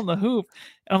the ball in the hoop.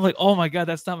 And I'm like, oh my God,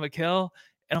 that's not Mikal.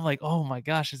 And I'm like, oh my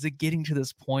gosh, is it getting to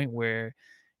this point where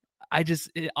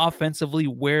offensively,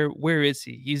 where is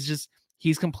he?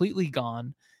 He's completely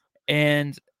gone.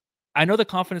 And I know the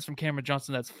confidence from Cameron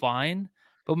Johnson, that's fine,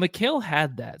 but Mikal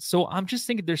had that. So I'm just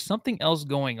thinking there's something else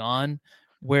going on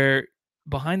where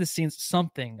behind the scenes,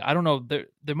 something, I don't know,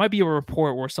 there might be a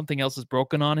report where something else is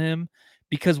broken on him,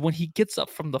 because when he gets up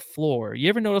from the floor, you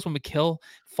ever notice when Mikal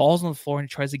falls on the floor and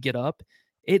he tries to get up,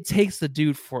 it takes the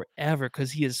dude forever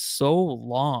because he is so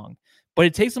long, but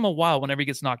it takes him a while whenever he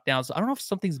gets knocked down. So I don't know if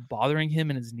something's bothering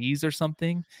him in his knees or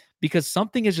something, because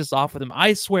something is just off with him.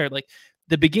 I swear, like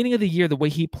the beginning of the year, the way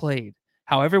he played,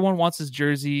 how everyone wants his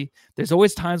jersey. There's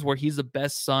always times where he's the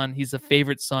best son. He's the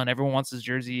favorite son. Everyone wants his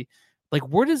jersey. Like,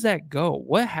 where does that go?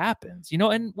 What happens?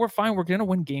 And we're fine. We're going to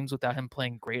win games without him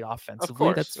playing great offensively. Of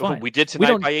course. That's fine. We did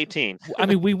tonight by 18. I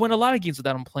mean, we win a lot of games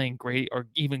without him playing great or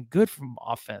even good from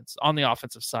offense on the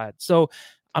offensive side. So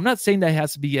I'm not saying that it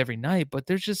has to be every night, but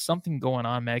there's just something going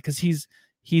on, man, because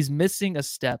he's missing a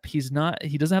step. He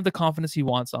doesn't have the confidence he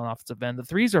wants on offensive end. The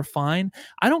threes are fine.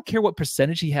 I don't care what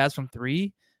percentage he has from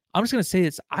three. I'm just going to say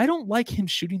this. I don't like him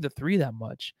shooting the three that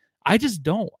much. I just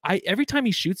don't. Every time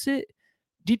he shoots it,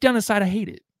 deep down inside, I hate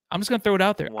it. I'm just gonna throw it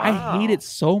out there. I hate Wow. it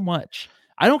so much.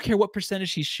 I don't care what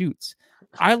percentage he shoots.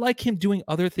 I like him doing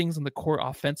other things on the court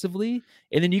offensively,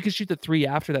 and then you can shoot the three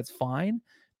after. That's fine.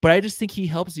 But I just think he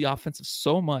helps the offensive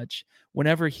so much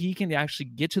whenever he can actually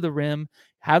get to the rim,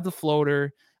 have the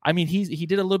floater. I mean, he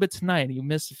did a little bit tonight, and he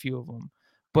missed a few of them.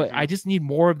 But I just need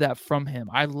more of that from him.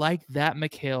 I like that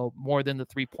Mikal more than the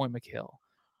 3-point Mikal.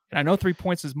 And I know 3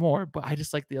 points is more, but I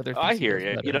just like the other things. I hear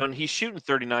you. You know, and he's shooting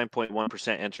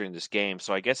 39.1% entering this game,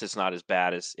 so I guess it's not as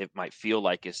bad as it might feel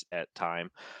like is at time.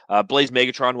 Blaze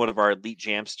Megatron, one of our elite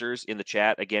jamsters in the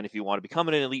chat. Again, if you want to become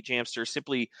an elite jamster,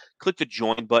 simply click the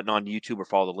join button on YouTube or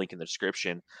follow the link in the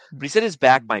description. But he said his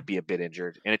back might be a bit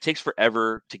injured, and it takes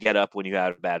forever to get up when you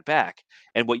have a bad back.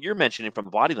 And what you're mentioning from a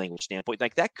body language standpoint,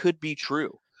 like that could be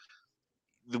true.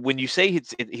 When you say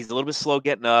he's a little bit slow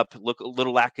getting up, look a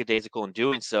little lackadaisical in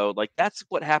doing so, like that's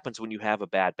what happens when you have a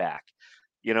bad back.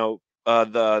 You know,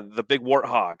 the big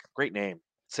warthog, great name,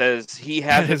 says he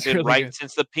hasn't been really right good.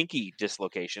 since the pinky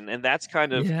dislocation, and that's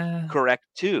kind of Yeah. correct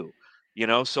too. You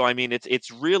know, so I mean,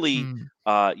 it's really, you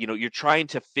know, you're trying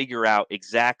to figure out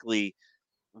exactly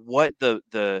what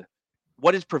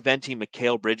what is preventing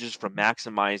Mikal Bridges from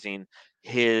maximizing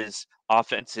his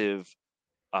offensive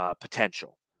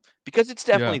potential, because it's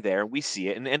definitely Yeah. there. We see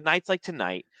it, and nights like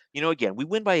tonight, you know, again, we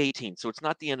win by 18, so it's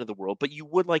not the end of the world. But you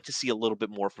would like to see a little bit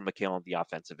more from Mikal on the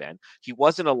offensive end. He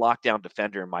wasn't a lockdown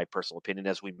defender, in my personal opinion,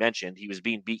 as we mentioned. He was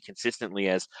being beat consistently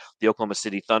as the Oklahoma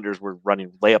City Thunders were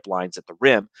running layup lines at the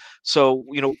rim. So,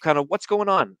 you know, kind of what's going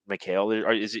on, Mikal?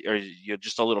 Are you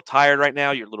just a little tired right now?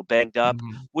 You're a little banged up,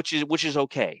 which is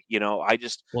okay. You know, I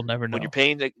just We'll never know. when you're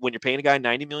paying a guy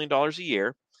 $90 million a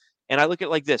year, and I look at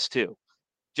it like this too.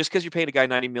 Just because you're paying a guy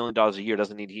 $90 million a year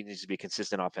doesn't mean he needs to be a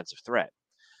consistent offensive threat.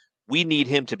 We need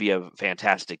him to be a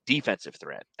fantastic defensive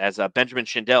threat. As Benjamin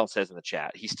Schindel says in the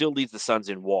chat, he still leads the Suns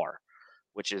in WAR,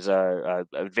 which is a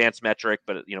advanced metric,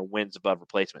 but you know, wins above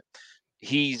replacement.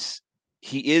 He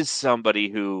is somebody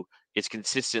who is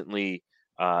consistently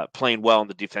playing well on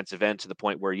the defensive end to the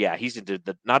point where, yeah, he's into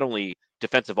the not only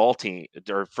defensive all team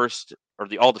or first or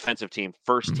the all defensive team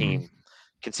first team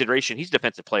consideration, he's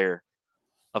defensive player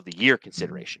of the year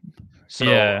consideration. So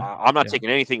I'm not taking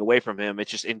anything away from him. It's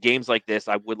just in games like this,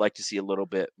 I would like to see a little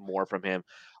bit more from him.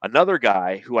 Another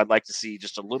guy who I'd like to see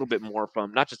just a little bit more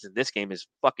from, not just in this game, is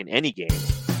fucking any game.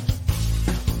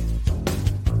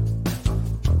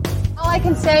 All I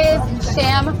can say is,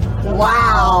 Sham,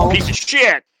 wow. Piece of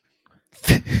shit.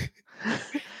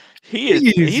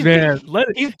 He's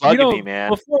bugging me, man.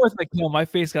 Before with Mikal, my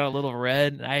face got a little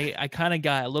red. And I kind of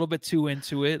got a little bit too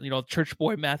into it. You know, church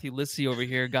boy Matthew Lissy over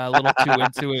here got a little too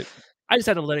into it. I just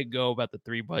had to let it go about the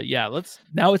three. But yeah,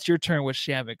 now it's your turn with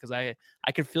Shamit, because I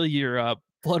can feel your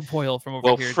blood boil from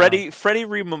over here. Freddie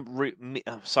Ramon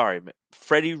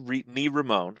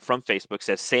from Facebook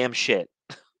says Sam shit.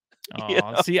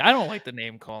 Oh, see, I don't like the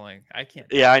name calling. I can't.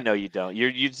 Yeah, I know you don't.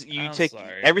 You take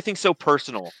everything so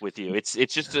personal with you.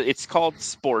 It's called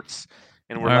sports,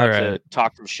 and we're allowed to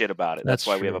talk some shit about it. That's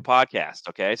why we have a podcast.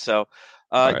 Okay, so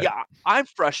yeah, I'm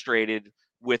frustrated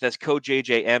with, as Coach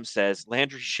JJM says,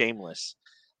 Landry Shameless.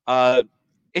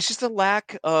 It's just a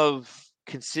lack of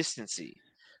consistency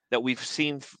that we've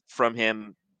seen from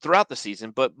him throughout the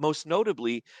season, but most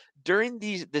notably during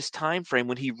this time frame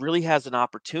when he really has an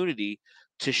opportunity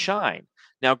to shine.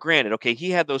 Now, granted, okay, he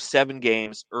had those 7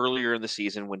 games earlier in the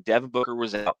season when Devin Booker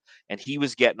was out and he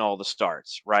was getting all the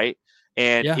starts, right?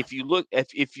 And if you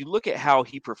look at how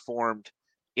he performed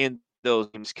in those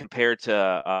games compared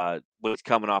to what's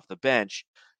coming off the bench,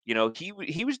 you know,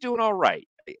 he was doing all right.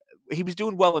 He was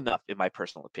doing well enough, in my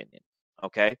personal opinion.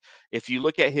 Okay, if you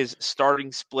look at his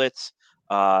starting splits,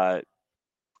 I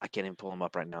can't even pull him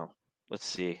up right now. Let's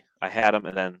see. I had him,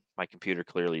 and then my computer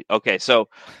clearly. Okay, so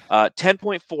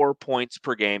 10.4 points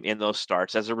per game in those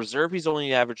starts. As a reserve, he's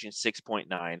only averaging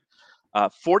 6.9.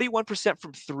 41%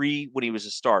 from 3 when he was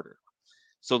a starter.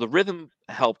 So the rhythm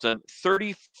helped him.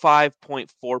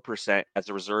 35.4% as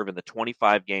a reserve in the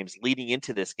 25 games leading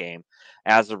into this game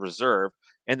as a reserve.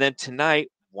 And then tonight,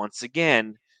 once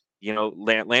again, you know,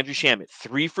 Landry Shamet,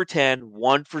 3 for 10,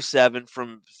 1 for 7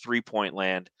 from 3-point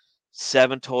land,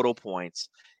 7 total points.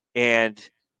 And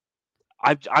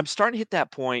I'm starting to hit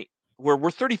that point where we're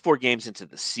 34 games into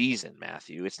the season,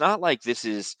 Matthew. It's not like this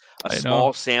is a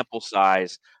small sample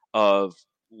size of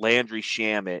Landry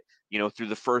Shamet, you know, through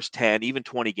the first 10, even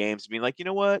 20 games, being like, you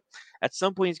know what, at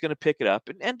some point he's going to pick it up.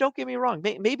 And don't get me wrong,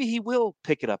 maybe he will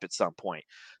pick it up at some point.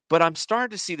 But I'm starting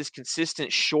to see this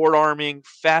consistent short arming,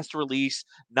 fast release,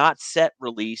 not set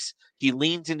release. He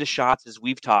leans into shots, as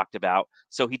we've talked about.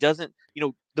 So he doesn't, you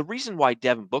know, the reason why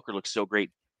Devin Booker looks so great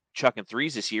chucking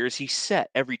threes this year is he's set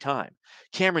every time.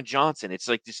 Cameron Johnson, it's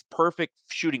like this perfect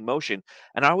shooting motion.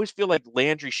 And I always feel like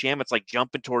Landry Shamet's like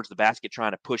jumping towards the basket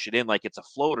trying to push it in like it's a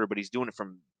floater, but he's doing it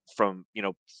from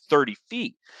 30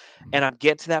 feet. And I'm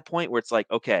getting to that point where it's like,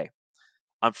 okay,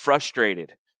 I'm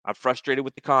frustrated. I'm frustrated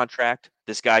with the contract.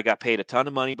 This guy got paid a ton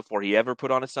of money before he ever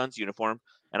put on a Suns uniform.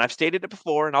 And I've stated it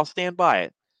before, and I'll stand by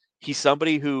it. He's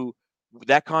somebody who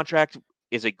that contract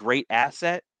is a great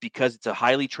asset because it's a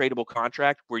highly tradable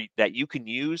contract that you can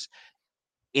use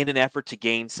in an effort to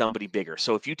gain somebody bigger.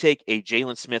 So if you take a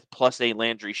Jalen Smith plus a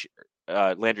Landry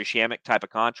Shamet type of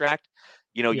contract,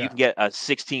 you can get a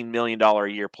 $16 million a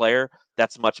year player.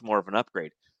 That's much more of an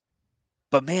upgrade.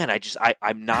 But man,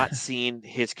 I'm not seeing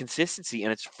his consistency,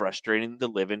 and it's frustrating the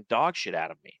living dog shit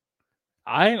out of me.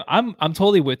 I'm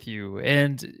totally with you,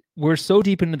 and we're so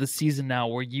deep into the season now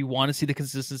where you want to see the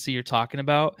consistency you're talking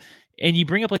about, and you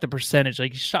bring up like the percentage,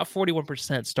 like you shot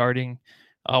 41% starting,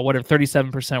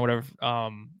 37%, whatever,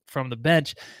 from the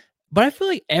bench. But I feel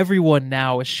like everyone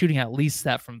now is shooting at least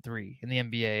that from three in the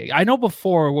NBA. I know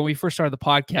before when we first started the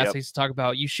podcast, I used to talk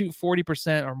about you shoot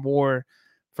 40% or more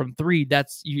from three.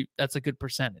 That's a good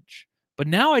percentage. But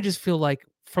now I just feel like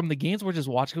from the games we're just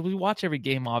watching, because we watch every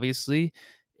game, obviously,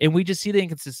 and we just see the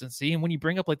inconsistency. And when you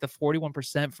bring up like the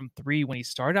 41% from three when he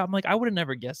started, I'm like, I would have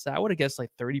never guessed that. I would have guessed like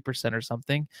 30% or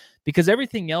something, because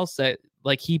everything else that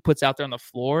like he puts out there on the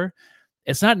floor,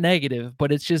 it's not negative,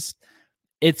 but it's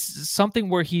something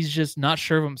where he's just not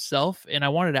sure of himself. And I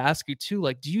wanted to ask you too,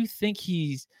 like, do you think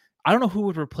I don't know who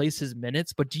would replace his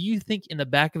minutes, but do you think in the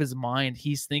back of his mind,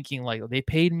 he's thinking like, they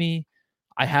paid me,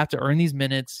 I have to earn these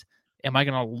minutes. Am I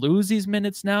going to lose these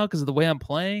minutes now because of the way I'm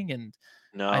playing? And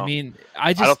no, I mean,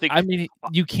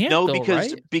 you can't. No, though,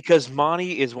 because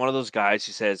Monty is one of those guys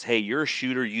who says, "Hey, you're a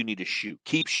shooter. You need to shoot.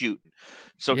 Keep shooting."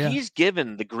 So he's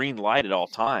given the green light at all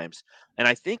times, and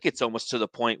I think it's almost to the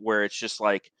point where it's just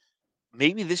like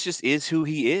maybe this just is who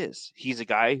he is. He's a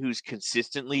guy who's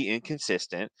consistently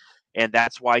inconsistent, and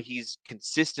that's why he's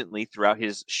consistently throughout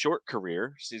his short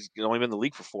career. He's only been in the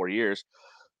league for 4 years.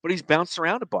 But he's bounced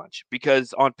around a bunch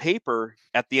because on paper,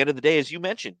 at the end of the day, as you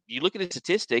mentioned, you look at his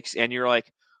statistics and you're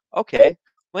like, okay,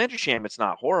 Landry Shamet's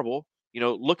not horrible.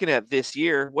 Looking at this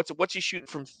year, what's he shooting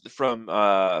from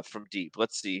deep?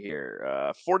 Let's see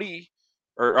here,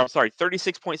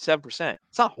 36.7%.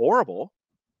 It's not horrible,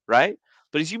 right?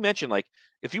 But as you mentioned, like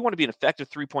if you want to be an effective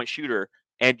 3-point shooter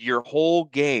and your whole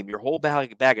game, your whole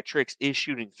bag of tricks is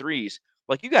shooting threes,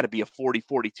 like you got to be a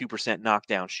 42%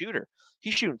 knockdown shooter.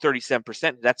 He's shooting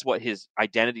 37%. That's what his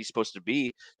identity is supposed to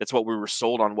be. That's what we were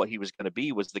sold on what he was going to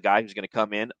be, was the guy who's going to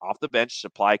come in off the bench,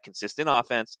 supply consistent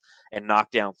offense, and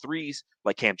knock down threes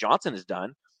like Cam Johnson has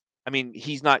done. I mean,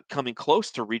 he's not coming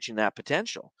close to reaching that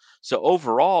potential. So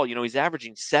overall, he's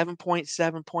averaging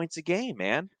 7.7 points a game,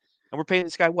 man. And we're paying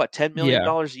this guy, what, $10 million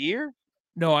a year?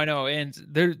 No, I know. And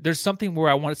there's something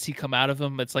where I want to see come out of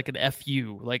him. It's like an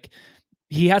FU. Like,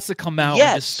 he has to come out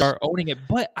and just start owning it.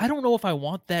 But I don't know if I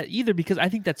want that either, because I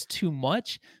think that's too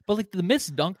much. But like the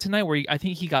missed dunk tonight where I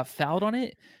think he got fouled on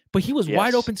it, but he was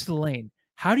wide open to the lane.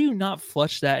 How do you not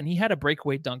flush that? And he had a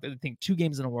breakaway dunk, I think 2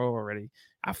 games in a row already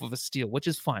off of a steal, which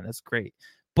is fine. That's great.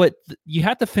 But you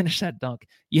have to finish that dunk.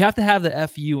 You have to have the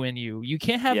FU in you. You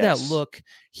can't have that look.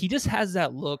 He just has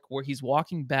that look where he's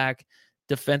walking back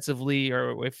defensively,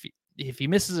 or if he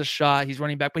misses a shot, he's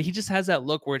running back. But he just has that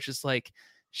look where it's just like,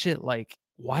 shit, like,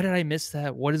 why did I miss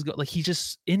that? What is like? He's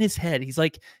just in his head. He's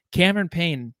like Cameron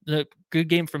Payne. Good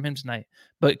game from him tonight.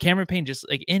 But Cameron Payne just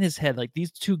like in his head. Like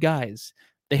these two guys,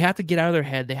 they have to get out of their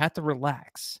head. They have to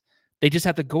relax. They just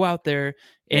have to go out there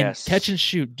and catch and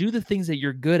shoot. Do the things that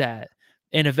you're good at,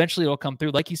 and eventually it'll come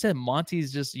through. Like you said,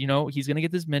 Monty's just he's gonna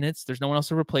get his minutes. There's no one else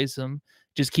to replace him.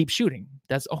 Just keep shooting.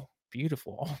 That's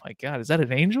beautiful. Oh my God, is that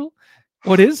an angel?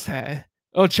 What is that?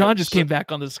 Oh, John just came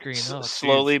back on the screen. Oh,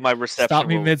 slowly, my reception. Stop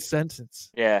me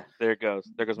mid-sentence. Yeah, there it goes.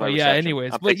 There goes my reception. Yeah,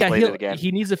 anyways. But yeah,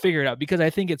 he needs to figure it out, because I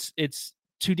think it's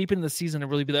too deep into the season to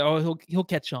really be like, he'll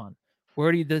catch on. We're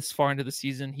already this far into the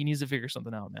season. He needs to figure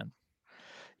something out, man.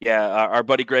 Yeah, our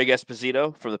buddy Greg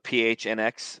Esposito from the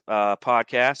PHNX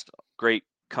podcast. Great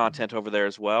content over there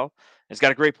as well. He's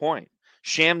got a great point.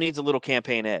 Sham needs a little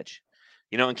campaign edge.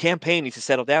 And campaign needs to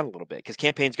settle down a little bit, because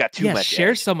campaign's got too much.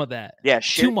 Share some of that. Yeah,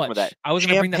 share too much. Some of that. I was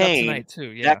going to bring that up tonight too.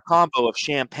 Yeah, that combo of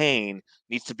champagne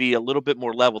needs to be a little bit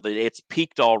more level. It's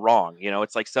peaked all wrong.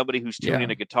 It's like somebody who's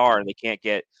tuning a guitar and they can't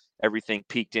get everything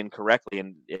peaked in correctly,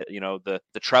 and the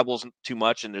trebles too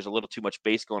much, and there's a little too much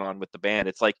bass going on with the band.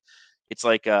 It's like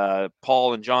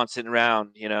Paul and John sitting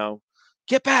around.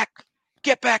 Get back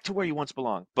to where you once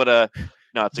belonged. But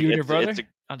no, it's your brother.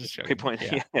 I'm just joking. Great point.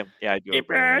 Yeah. Yeah, I do. Get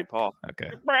Brandon Ray back. Paul. Okay.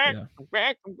 Get back, Yeah. get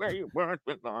back from where you were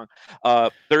been long.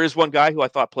 There is one guy who I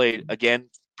thought played again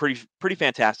pretty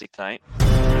fantastic tonight.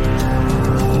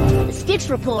 Sticks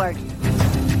report.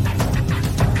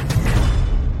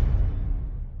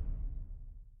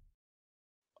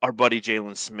 Our buddy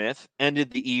Jalen Smith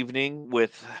ended the evening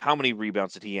with how many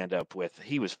rebounds did he end up with?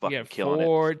 He was He fucking had killing it.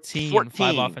 14,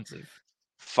 5 offensive.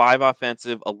 5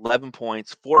 offensive, 11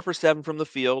 points, 4 for 7 from the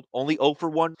field, only 0 for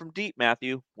 1 from deep,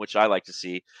 Matthew, which I like to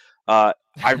see. I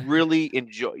really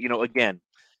enjoy, again,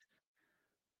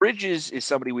 Bridges is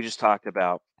somebody we just talked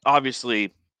about.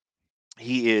 Obviously,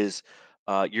 he is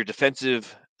your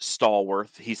defensive stalwart.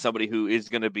 He's somebody who is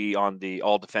going to be on the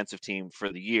all defensive team for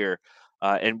the year.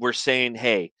 And we're saying,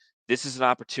 hey, this is an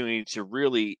opportunity to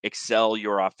really excel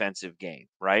your offensive game,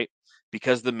 right?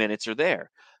 Because the minutes are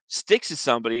there. Sticks is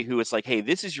somebody who is like, hey,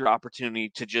 this is your opportunity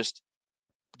to just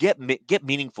get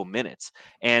meaningful minutes.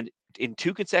 And in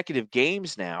 2 consecutive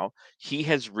games now, he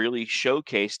has really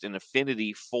showcased an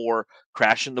affinity for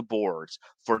crashing the boards,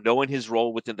 for knowing his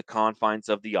role within the confines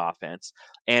of the offense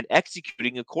and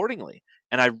executing accordingly.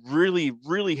 And I really,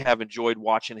 really have enjoyed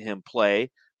watching him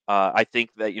play. I think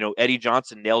that, Eddie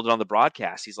Johnson nailed it on the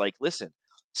broadcast. He's like, listen,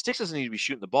 Sticks doesn't need to be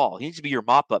shooting the ball. He needs to be your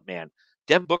mop-up man.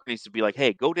 Devin Booker needs to be like,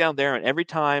 hey, go down there, and every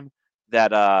time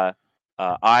that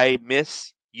I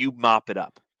miss, you mop it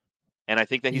up. And I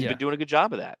think that he's been doing a good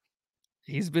job of that.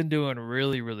 He's been doing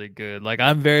really, really good. Like,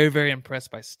 I'm very, very impressed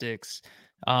by Sticks.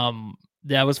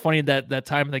 That was funny that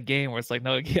time in the game where it's like,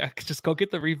 no, yeah, just go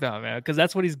get the rebound, man, because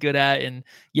that's what he's good at. And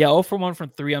 0 for 1 from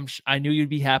 3. I knew you'd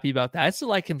be happy about that. I still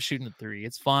like him shooting the 3.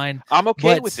 It's fine. I'm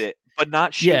okay with it, but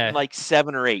not shooting like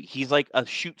 7 or 8. He's like a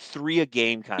shoot 3 a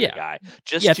game kind of guy.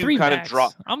 Just to 3 kind max. of draw.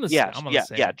 I'm the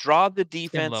same. Draw the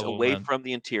defense level, away man. from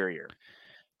the interior.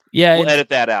 Yeah, we'll edit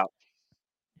that out.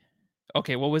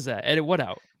 Okay, what was that? Edit what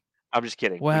out? I'm just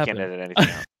kidding. What happened? Can't edit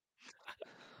anything out.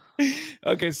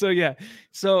 Okay,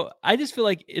 so I just feel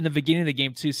like in the beginning of the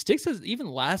game too, Sticks has, even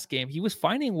last game, he was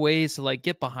finding ways to like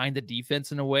get behind the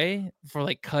defense in a way for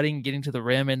like cutting, getting to the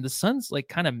rim, and the Suns like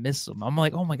kind of miss him. I'm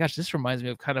like, oh my gosh, this reminds me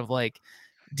of kind of like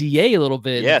DA a little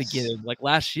bit in the beginning, like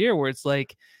last year, where it's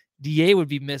like DA would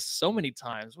be missed so many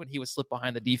times when he would slip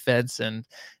behind the defense and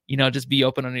just be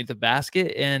open underneath the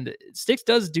basket. And Sticks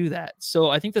does do that. So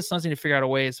I think the Suns need to figure out a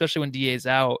way, especially when DA's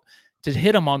out, to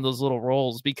hit him on those little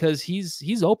rolls, because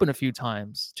he's open a few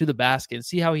times to the basket and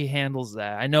see how he handles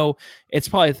that. I know it's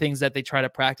probably things that they try to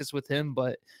practice with him,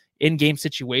 but in game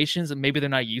situations, and maybe they're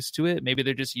not used to it. Maybe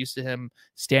they're just used to him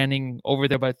standing over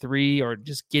there by 3 or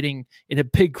just getting in a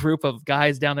big group of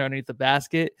guys down there underneath the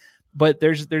basket. But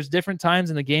there's different times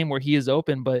in the game where he is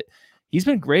open, but he's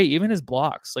been great. Even his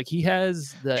blocks, like he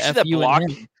has the FU block in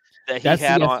him. that he That's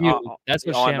had the on. FU. That's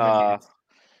what Sham needs.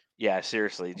 Yeah,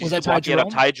 seriously. Was that Ty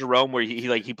Jerome? Ty Jerome, where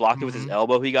he blocked it with his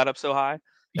elbow. He got up so high.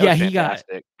 He got.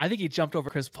 I think he jumped over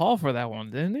Chris Paul for that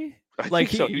one, didn't he? Like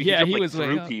so. He was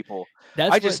through people.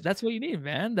 That's what you need,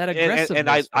 man. That aggressiveness. And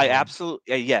I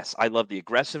absolutely yes, I love the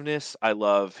aggressiveness. I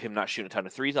love him not shooting a ton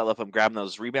of threes. I love him grabbing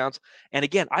those rebounds. And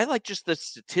again, I like just the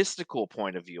statistical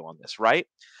point of view on this, right?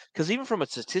 Because even from a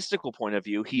statistical point of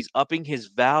view, he's upping his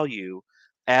value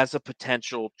as a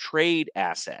potential trade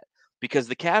asset. Because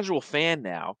the casual fan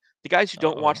now, the guys who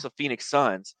don't watch the Phoenix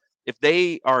Suns, if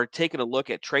they are taking a look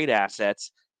at trade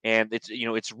assets, and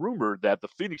it's rumored that the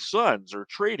Phoenix Suns are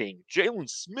trading Jalen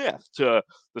Smith to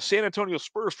the San Antonio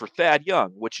Spurs for Thad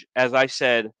Young, which, as I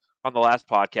said on the last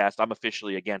podcast, I'm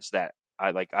officially against that.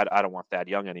 I don't want Thad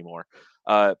Young anymore.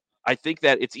 I think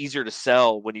that it's easier to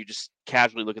sell when you just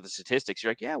casually look at the statistics.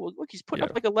 You're like, yeah, well, look, he's putting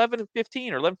up like 11 and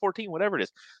 15 or 11, 14, whatever it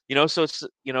is. So it's,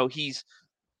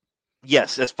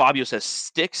 yes, as Fabio says,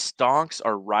 sticks, stonks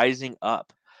are rising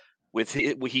up.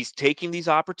 He's taking these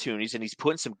opportunities and he's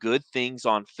putting some good things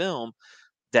on film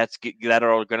that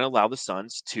are going to allow the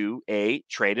Suns to A,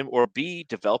 trade him, or B,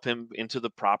 develop him into the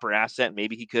proper asset.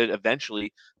 Maybe he could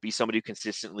eventually be somebody who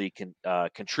consistently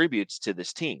contributes to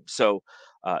this team. So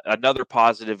another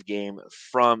positive game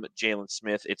from Jalen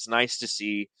Smith. It's nice to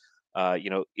see.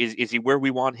 Is he where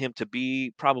we want him to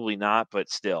be? Probably not, but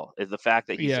still, the fact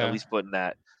that he's at least putting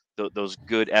those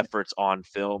good efforts on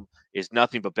film is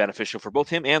nothing but beneficial for both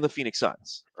him and the Phoenix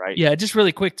Suns, right? Yeah, just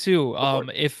really quick too.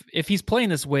 If he's playing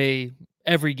this way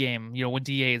every game, when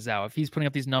DA is out, if he's putting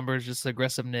up these numbers, just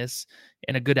aggressiveness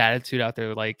and a good attitude out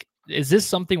there, like, is this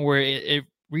something where it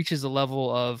reaches a level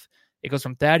of, it goes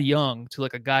from Thad Young to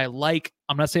like a guy like,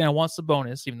 I'm not saying I want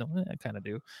Sabonis, even though I kind of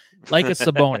do, like a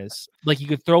Sabonis, like you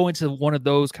could throw into one of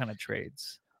those kind of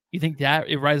trades. You think that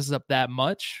it rises up that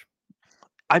much?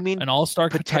 I mean, an all-star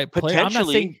type player. I'm not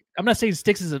saying I'm not saying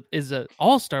Sticks is a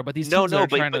all-star, but these teams are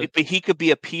trying to. But he could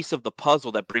be a piece of the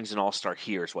puzzle that brings an all-star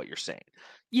here, is what you're saying.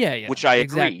 Yeah, Which I agree.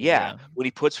 exactly, Yeah. When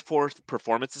he puts forth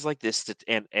performances like this,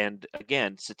 and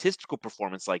again, statistical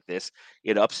performance like this,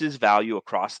 it ups his value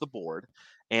across the board.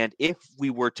 And if we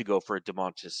were to go for a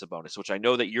Domantas Sabonis, which I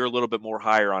know that you're a little bit more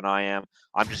higher on I am,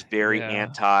 I'm just very Yeah.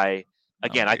 anti.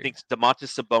 Again, I agree. think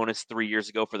Domantas Sabonis 3 years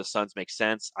ago for the Suns makes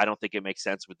sense. I don't think it makes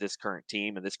sense with this current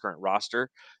team and this current roster.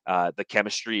 The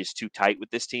chemistry is too tight with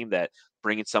this team that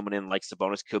bringing someone in like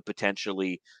Sabonis could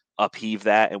potentially upheave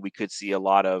that, and we could see a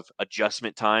lot of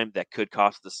adjustment time that could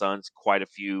cost the Suns quite a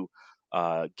few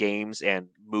games and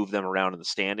move them around in the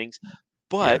standings.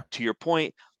 But to your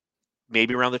point,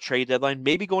 maybe around the trade deadline,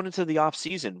 maybe going into the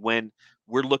offseason when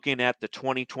we're looking at the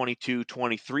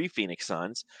 2022-23 Phoenix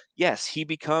Suns, yes, he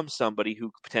becomes somebody who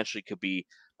potentially could be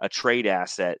a trade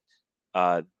asset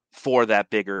for that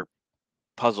bigger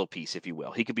puzzle piece, if you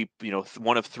will. He could be,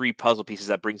 one of 3 puzzle pieces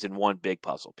that brings in one big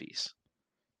puzzle piece.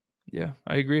 Yeah,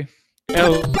 I agree.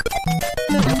 Jam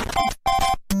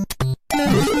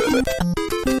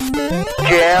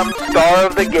star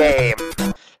of the game.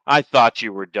 I thought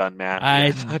you were done, Matt.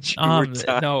 I thought you were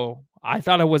done. No, I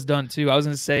thought I was done too. I was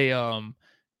going to say,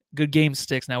 good game,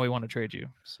 Sticks. Now we want to trade you.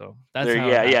 So that's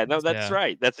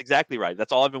right. That's exactly right.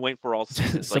 That's all I've been waiting for all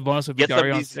season. Sabonis would be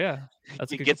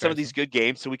get some of these good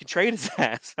games so we can trade his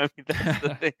ass. I mean, that's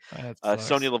the thing.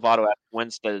 Sonia Lovato asked,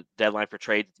 when's the deadline for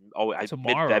trade?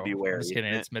 Tomorrow. Mid-February. I'm just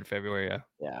kidding. It's mid-February, yeah.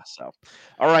 Yeah, so.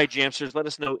 All right, Jamsters, let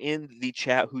us know in the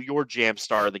chat who your Jam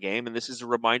star of the game. And this is a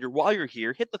reminder, while you're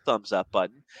here, hit the thumbs up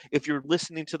button. If you're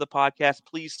listening to the podcast,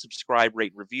 please subscribe,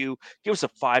 rate, review. Give us a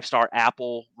 5-star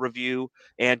Apple review,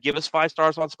 and give us 5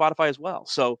 stars on Spotify as well.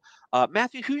 So,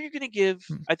 Matthew, who are you going to give?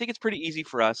 I think it's pretty easy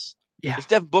for us. Yeah. It's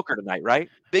Devin Booker tonight, right?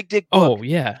 Big Dick Book. Oh,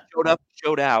 yeah. Showed up,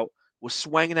 showed out, was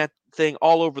swinging that thing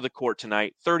all over the court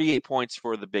tonight. 38 points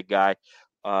for the big guy.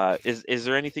 Is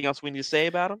there anything else we need to say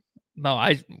about him?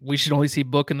 No, we should only see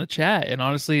Book in the chat, and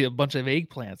honestly, a bunch of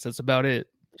eggplants. That's about it.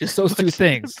 Just those 2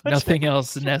 things. Nothing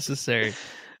else necessary.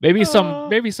 Maybe some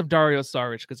Dario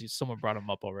Saric because someone brought him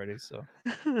up already. So,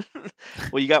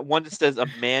 well, you got one that says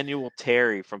Emmanuel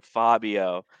Terry from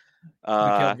Fabio.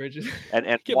 Mikal Bridges. And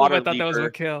Water I thought that was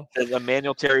Mikal. Says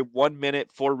Emmanuel Terry, 1 minute,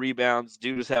 4 rebounds.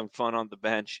 Dude was having fun on the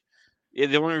bench. Yeah,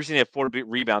 the only reason he had 4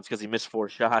 rebounds because he missed 4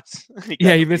 shots.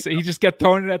 He missed. He just kept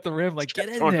throwing it at the rim, like get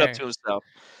in there. It up to himself.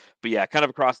 But yeah, kind of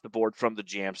across the board from the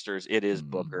Jamsters, it is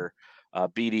Booker,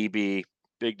 BDB,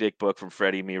 Big Dick Book from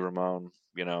Freddie, me, Ramon.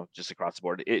 Just across the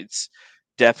board. It's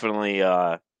definitely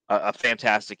a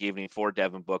fantastic evening for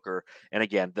Devin Booker. And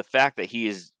again, the fact that he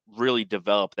has really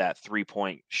developed that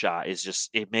 3-point shot is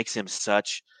it makes him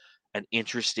such an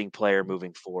interesting player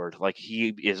moving forward. Like,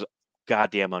 he is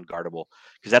goddamn unguardable,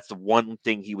 because that's the one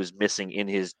thing he was missing in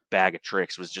his bag of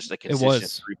tricks was just a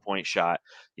consistent 3-point shot.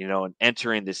 And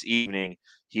entering this evening,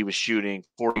 he was shooting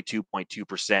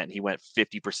 42.2%, and he went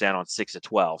 50% on 6 of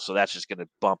 12. So that's just going to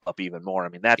bump up even more. I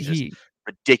mean, that's just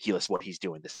ridiculous what he's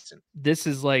doing this season. This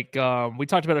is like we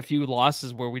talked about a few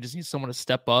losses where we just need someone to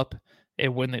step up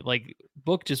and win it. Like,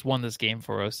 Book just won this game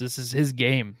for us. This is his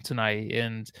game tonight.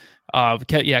 And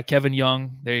Kevin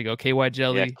Young, there you go. KY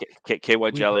Jelly. Yeah,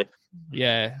 KY Jelly.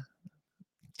 Yeah.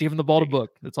 Give him the ball to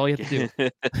Book. That's all you have to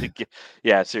do.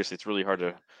 Yeah, seriously, it's really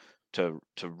hard to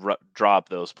drop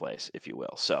those plays, if you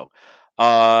will. So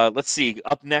let's see.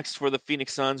 Up next for the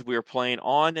Phoenix Suns, we are playing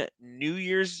on New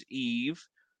Year's Eve.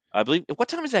 I believe. What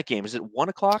time is that game? Is it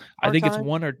 1:00? I think it's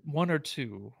 1 or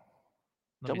 2.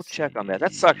 Double check on that.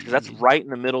 That sucks because that's right in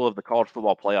the middle of the college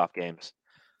football playoff games.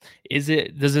 Is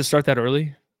it? Does it start that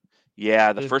early?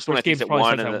 Yeah, the first one I think is at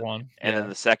 1, and then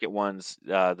the second one's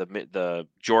the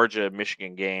Georgia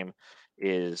Michigan game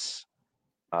is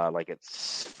like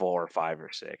it's 4 or 5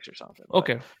 or 6 or something.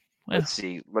 Okay, let's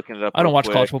see. Looking it up. I don't watch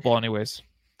college football anyways.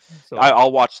 So.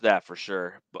 I'll watch that for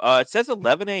sure. It says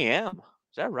 11 a.m.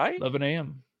 Is that right? 11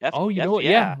 a.m. Oh, you know what?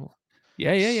 Yeah.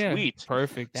 Sweet.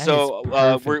 Perfect. So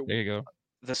there you go.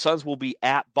 The Suns will be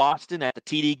at Boston at the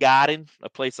TD Garden, a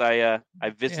place I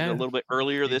visited a little bit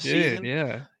earlier this season.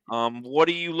 Yeah. What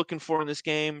are you looking for in this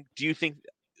game? Do you think?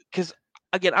 Because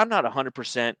again, I'm not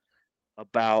 100%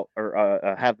 about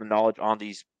or have the knowledge on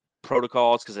these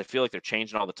protocols because I feel like they're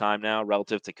changing all the time now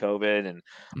relative to COVID and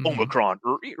Omicron.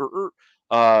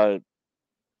 Like,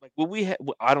 will we?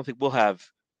 I don't think we'll have.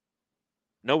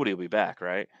 Nobody will be back,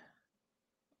 right?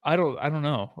 I don't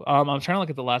know. I'm trying to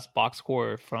look at the last box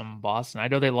score from Boston. I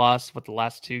know they lost the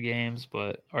last 2 games,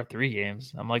 or 3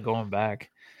 games. I'm like going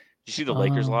back. Did you see the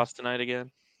Lakers lost tonight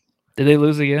again? Did they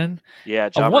lose again? Yeah,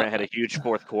 John Morant had a huge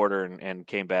fourth quarter and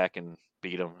came back and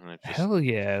beat them. Hell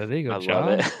yeah. There you go, I Ja.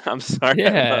 love it. I'm sorry.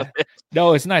 I Yeah. love it.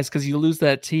 No, it's nice because you lose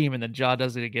that team and then Ja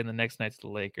does it again the next night to the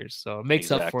Lakers. So it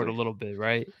makes up for it a Exactly. little bit,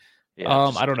 right?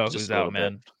 Yeah, I don't know just who's a out, little bit.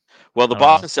 man. Well, the I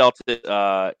don't know. Boston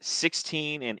Celtics,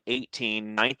 16 and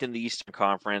 18, ninth in the Eastern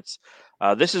Conference.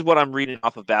 This is what I'm reading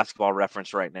off of Basketball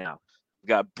Reference right now. We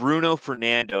got Bruno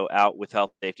Fernando out with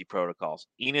health and safety protocols.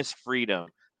 Enes Freedom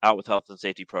out with health and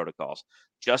safety protocols.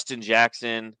 Justin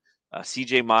Jackson,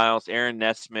 CJ Miles, Aaron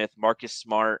Nesmith, Marcus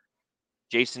Smart,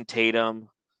 Jason Tatum,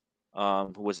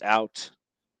 who was out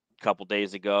a couple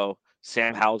days ago.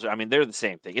 Sam Hauser. I mean, they're the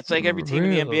same thing. It's like every team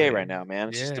in the NBA right now, man.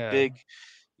 It's just a big,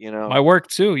 My work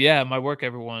too. Yeah, my work.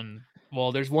 Everyone.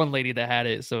 Well, there's one lady that had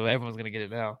it, so everyone's gonna get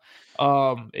it now.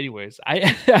 Anyways,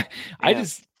 I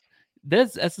just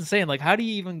that's insane. Like, how do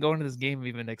you even go into this game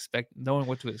even knowing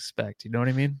what to expect? You know what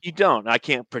I mean? You don't. I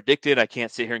can't predict it. I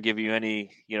can't sit here and give you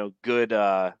any, good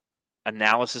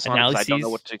analysis on it because I don't know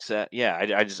what to expect. Yeah,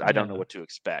 I don't know what to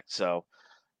expect. So,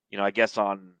 I guess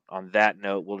on that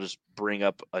note, we'll just bring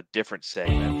up a different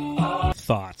segment.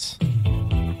 Thoughts.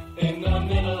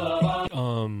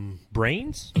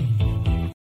 Brains?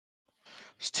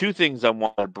 There's two things I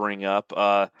want to bring up.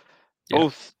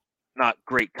 Both not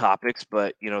great topics,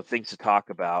 but things to talk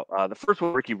about. The first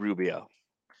one, Ricky Rubio.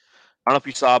 I don't know if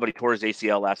you saw, but he tore his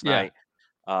ACL last night.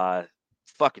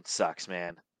 Fucking sucks,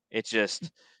 man. It's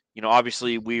just,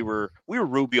 obviously we were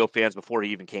Rubio fans before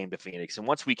he even came to Phoenix, and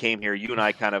once we came here, you and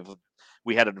I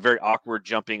we had a very awkward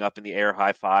jumping up in the air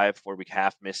high five where we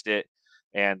half missed it,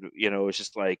 and it was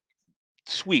just like,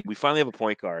 sweet, we finally have a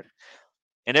point guard.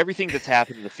 And everything that's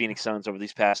happened to the Phoenix Suns over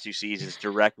these past two seasons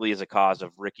directly is a cause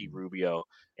of Ricky Rubio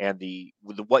and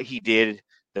what he did,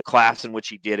 the class in which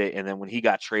he did it, and then when he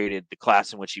got traded, the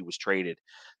class in which he was traded.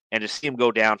 And to see him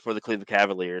go down for the Cleveland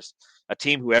Cavaliers, a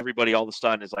team who everybody all of a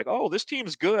sudden is like, oh, this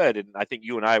team's good. And I think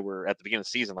you and I were at the beginning of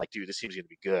the season like, dude, this team's going to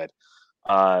be good.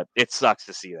 It sucks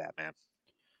to see that, man.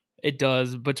 It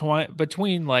does.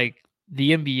 Between like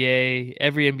the NBA,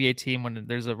 every NBA team, when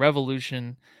there's a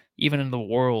revolution, even in the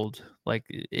world, like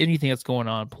anything that's going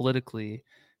on politically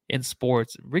in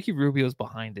sports, Ricky Rubio's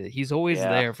behind it. He's always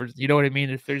there for, you know what I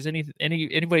mean? If there's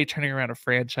anybody turning around a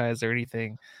franchise or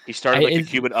anything. He started the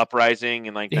Cuban uprising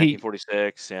in like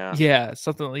 1946. Yeah,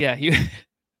 something. Yeah,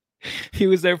 he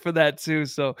was there for that too.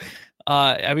 So,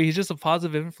 I mean, he's just a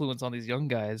positive influence on these young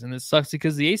guys, and it sucks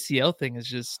because the ACL thing is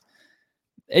just.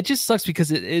 It just sucks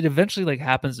because it eventually like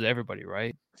happens to everybody,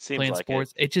 right? Playing like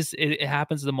sports, it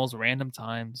happens at the most random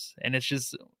times, and it's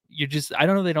just I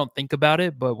don't know, they don't think about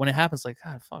it, but when it happens, like,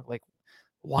 God, fuck, like,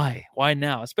 why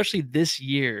now? Especially this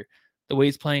year, the way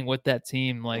he's playing with that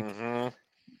team, like,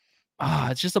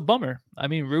 it's just a bummer. I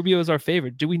mean, Rubio is our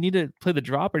favorite. Do we need to play the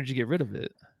drop, or did you get rid of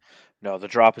it? No, the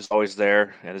drop is always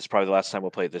there, and it's probably the last time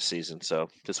we'll play it this season, so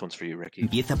this one's for you, Ricky.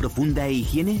 ¿Limpieza profunda e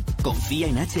higiene? Confía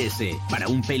en HS para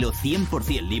un pelo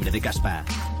 100% libre de caspa.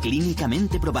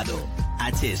 Clínicamente probado.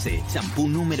 HS, champú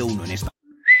número 1 en España.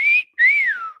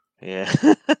 Yeah.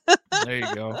 There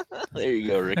you go. There you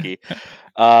go, Ricky.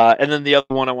 And then the other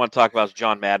one I want to talk about is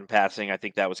John Madden passing. I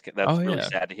think that's really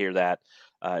sad to hear that.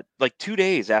 Like 2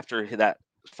 days after that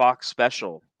Fox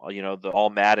special, the All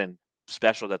Madden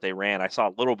special that they ran, I saw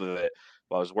a little bit of it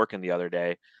while I was working the other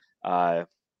day.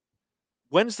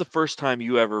 When's the first time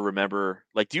you ever remember,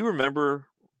 like, do you remember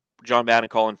John Madden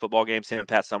calling football games, him and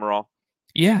Pat Summerall?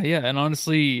 Yeah. And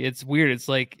honestly, it's weird. It's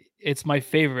like, it's my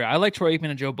favorite. I like Troy Aikman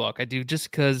and Joe Buck. I do, just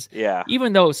because,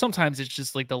 even though sometimes it's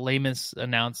just like the lamest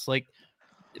announce, like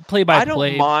play by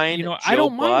play. I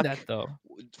don't mind that though.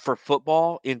 For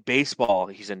football. In baseball,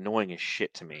 he's annoying as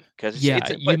shit to me because you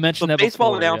mentioned that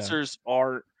baseball before, announcers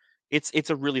are. It's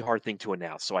a really hard thing to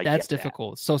announce, so that's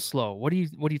difficult. So slow. What are you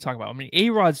talking about? I mean,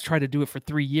 A-Rod's tried to do it for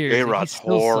 3 years. A-Rod's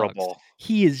horrible. Sucks.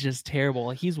 He is just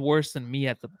terrible. He's worse than me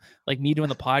me doing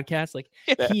the podcast. Like,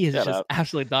 he is just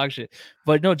absolutely dog shit.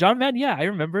 But no, John Madden, I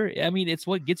remember. I mean, it's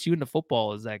what gets you into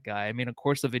football is that guy. I mean, of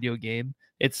course, the video game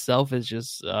itself is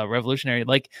just revolutionary.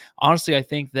 Like, honestly, I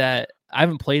think that I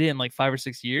haven't played it in like 5 or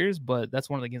 6 years, but that's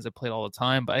one of the games I played all the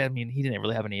time. But I mean, he didn't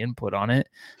really have any input on it.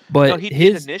 But no, he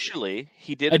did initially.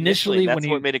 That's when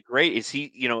what made it great. Is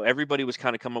everybody was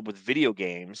kind of coming up with video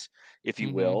games, if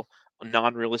you will,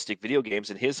 non-realistic video games,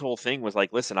 and his whole thing was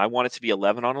like, listen, I want it to be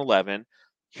 11 on 11.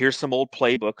 Here's some old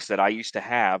playbooks that I used to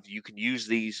have. You can use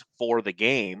these for the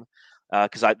game.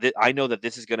 Because I know that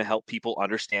this is going to help people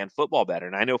understand football better.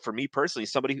 And I know for me personally,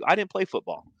 somebody who I didn't play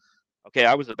football. Okay,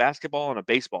 I was a basketball and a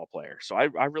baseball player, so I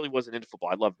really wasn't into football.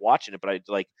 I loved watching it, but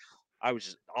I was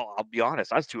just, I'll be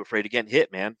honest, I was too afraid of getting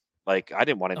hit, man. Like, I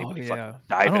didn't want anybody fucking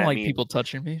diving at me. I don't like people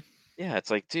touching me. Yeah, it's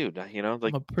like, dude,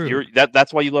 like,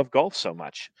 that's why you love golf so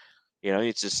much. You know,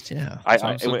 it's just Yeah, that's why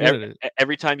I'm so good at it.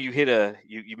 every time you hit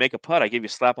you make a putt, I give you a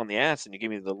slap on the ass, and you give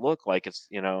me the look like it's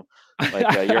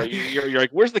like you're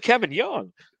like, where's the Kevin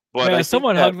Young? But I Man, think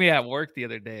someone that hugged me at work the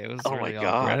other day. It was oh my really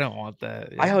awkward. I God, don't want that.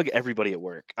 I Yeah. hug everybody at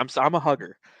work. I'm a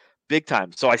hugger, big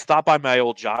time. So I stopped by my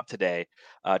old job today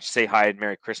to say hi and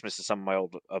Merry Christmas to some of my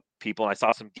old people, and I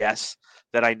saw some guests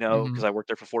that I know Mhm. because I worked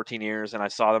there for 14 years, and I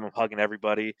saw them hugging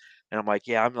everybody, and I'm like,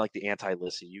 yeah, I'm like the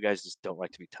anti-Lissy. You guys just don't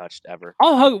like to be touched ever.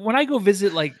 I'll hug when I go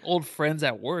visit like old friends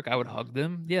at work. I would hug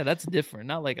them. Yeah, that's different.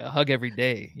 Not like a hug every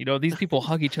day. You know, these people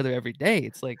hug each other every day.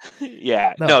 It's like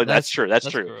Yeah, no, no, that's true. That's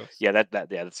that's true. gross. Yeah, yeah,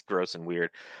 that's gross and weird.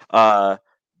 Uh,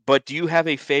 but do you have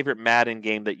a favorite Madden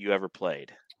game that you ever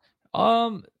played?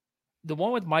 Um, the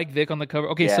one with Mike Vick on the cover.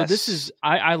 Okay, so this Yes. is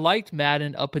I liked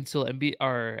Madden up until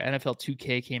NFL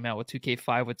 2K came out with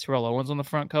 2K5 with Terrell Owens on the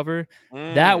front cover.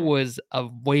 That Mm, was a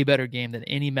way better game than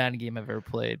any Madden game I've ever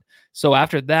played. So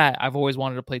after that, I've always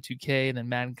wanted to play 2K, and then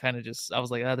Madden kind of just I was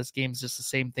like, this game's just the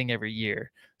same thing every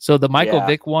year. So the Michael yeah,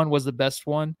 Vick one was the best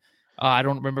one. I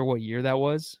don't remember what year that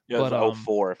was, it was but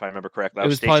 '04 if I remember correctly. I it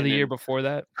was was probably the stationed year in before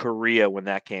that. Korea when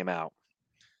that came out.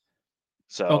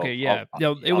 Okay, So yeah,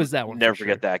 no, it I'll was that one for never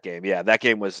forget sure. that game. Yeah, that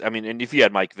game was. I mean, and if you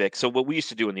had Mike Vick, so what we used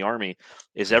to do in the army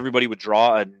is everybody would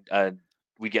draw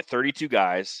we'd get 32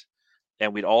 guys,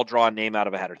 and we'd all draw a name out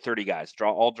of a hat, or 30 guys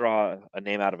draw a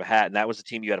name out of a hat, and that was the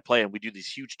team you had to play. And we do these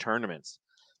huge tournaments,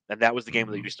 and that was the game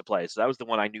that we Mhm. used to play. So that was the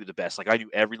one I knew the best. Like I knew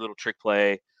every little trick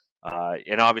play.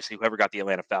 And obviously, whoever got the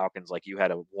Atlanta Falcons, like you had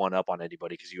a one up on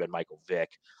anybody because you had Michael Vick.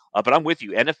 But I'm with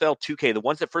you. NFL 2K, the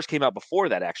ones that first came out before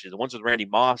that, actually, the ones with Randy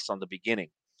Moss on the beginning,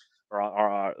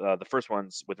 or the first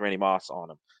ones with Randy Moss on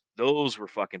them. Those were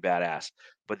fucking badass.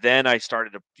 But then I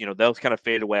started to, those kind of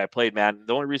faded away. I played Madden.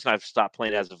 The only reason I've stopped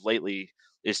playing as of lately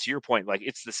is to your point, like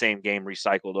it's the same game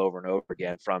recycled over and over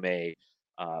again from a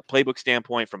playbook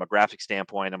standpoint, from a graphic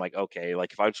standpoint. I'm like, okay,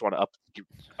 like if I just want to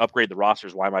upgrade the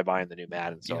rosters, why am I buying the new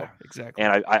Madden? So, Yeah, exactly.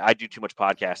 and I do too much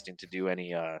podcasting to do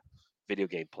any video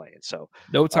game playing. So,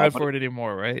 No time but for it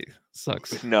anymore, right?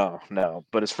 Sucks. no.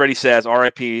 But as Freddie says,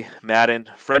 RIP Madden.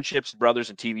 Friendships, brothers,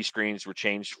 and TV screens were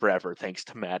changed forever thanks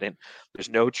to Madden. There's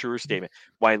no truer statement.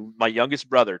 My youngest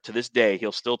brother, to this day,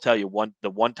 he'll still tell you the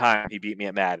one time he beat me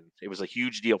at Madden. It was a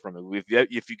huge deal for him.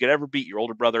 If you could ever beat your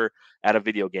older brother at a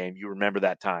video game, you remember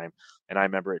that time. And I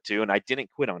remember it too. And I didn't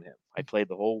quit on him. I played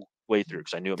the whole way through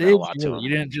because I knew it meant a Did lot you to really? him.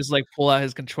 You didn't just like pull out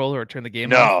his controller or turn the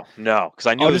game off? No, because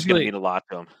I knew Oh, it was just going to really, mean a lot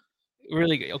to him.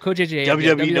 really. Coach AJ,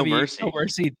 WWE No Mercy. No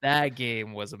Mercy. That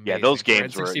game was Yeah, amazing. those For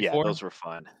games were N64? those were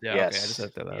fun. Yeah, okay. I just had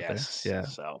to throw that out there. Yes. Yeah.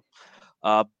 So,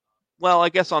 well, I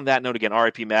guess on that note again,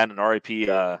 RIP Madden and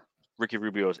RIP Ricky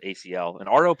Rubio's ACL, and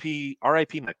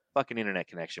RIP my fucking internet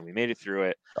connection. We made it through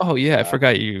it. Oh yeah, I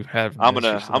forgot you had. I'm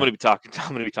gonna be talking to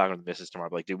the missus tomorrow.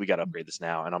 Be like, dude, we got to upgrade this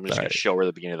now, and I'm just gonna Right. show her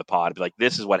the beginning of the pod. Be like,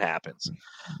 this is what happens.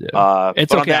 Yeah. It's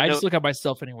but on okay. that I note, just look at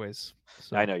myself anyways.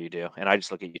 So. I know you do, and I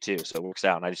just look at you too, so it works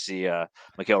out. And I just see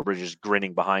Mikal Bridges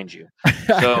grinning behind you.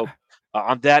 So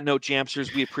on that note,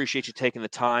 Jamsters, we appreciate you taking the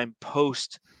time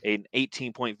post an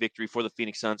 18-point victory for the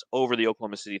Phoenix Suns over the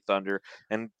Oklahoma City Thunder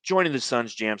and joining the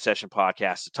Suns Jam Session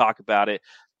podcast to talk about it.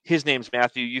 His name's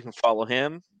Matthew. You can follow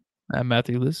him. I'm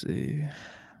Matthew Lissy.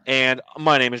 And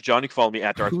my name is John. You can follow me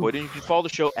at Darth Boyd, and you can follow the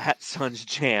show at Suns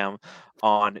Jam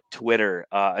on Twitter.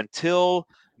 Until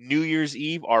New Year's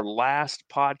Eve, our last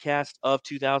podcast of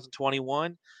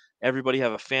 2021. Everybody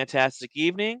have a fantastic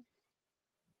evening.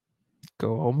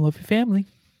 Go home, love your family.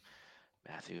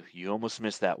 Matthew, you almost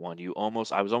missed that one.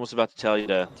 I was almost about to tell you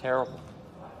to. Terrible.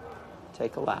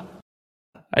 Take a lap.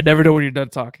 I never know when you're done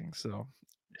talking, so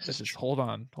just hold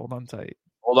on tight.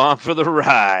 Hold on for the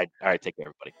ride. All right, take care,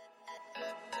 everybody.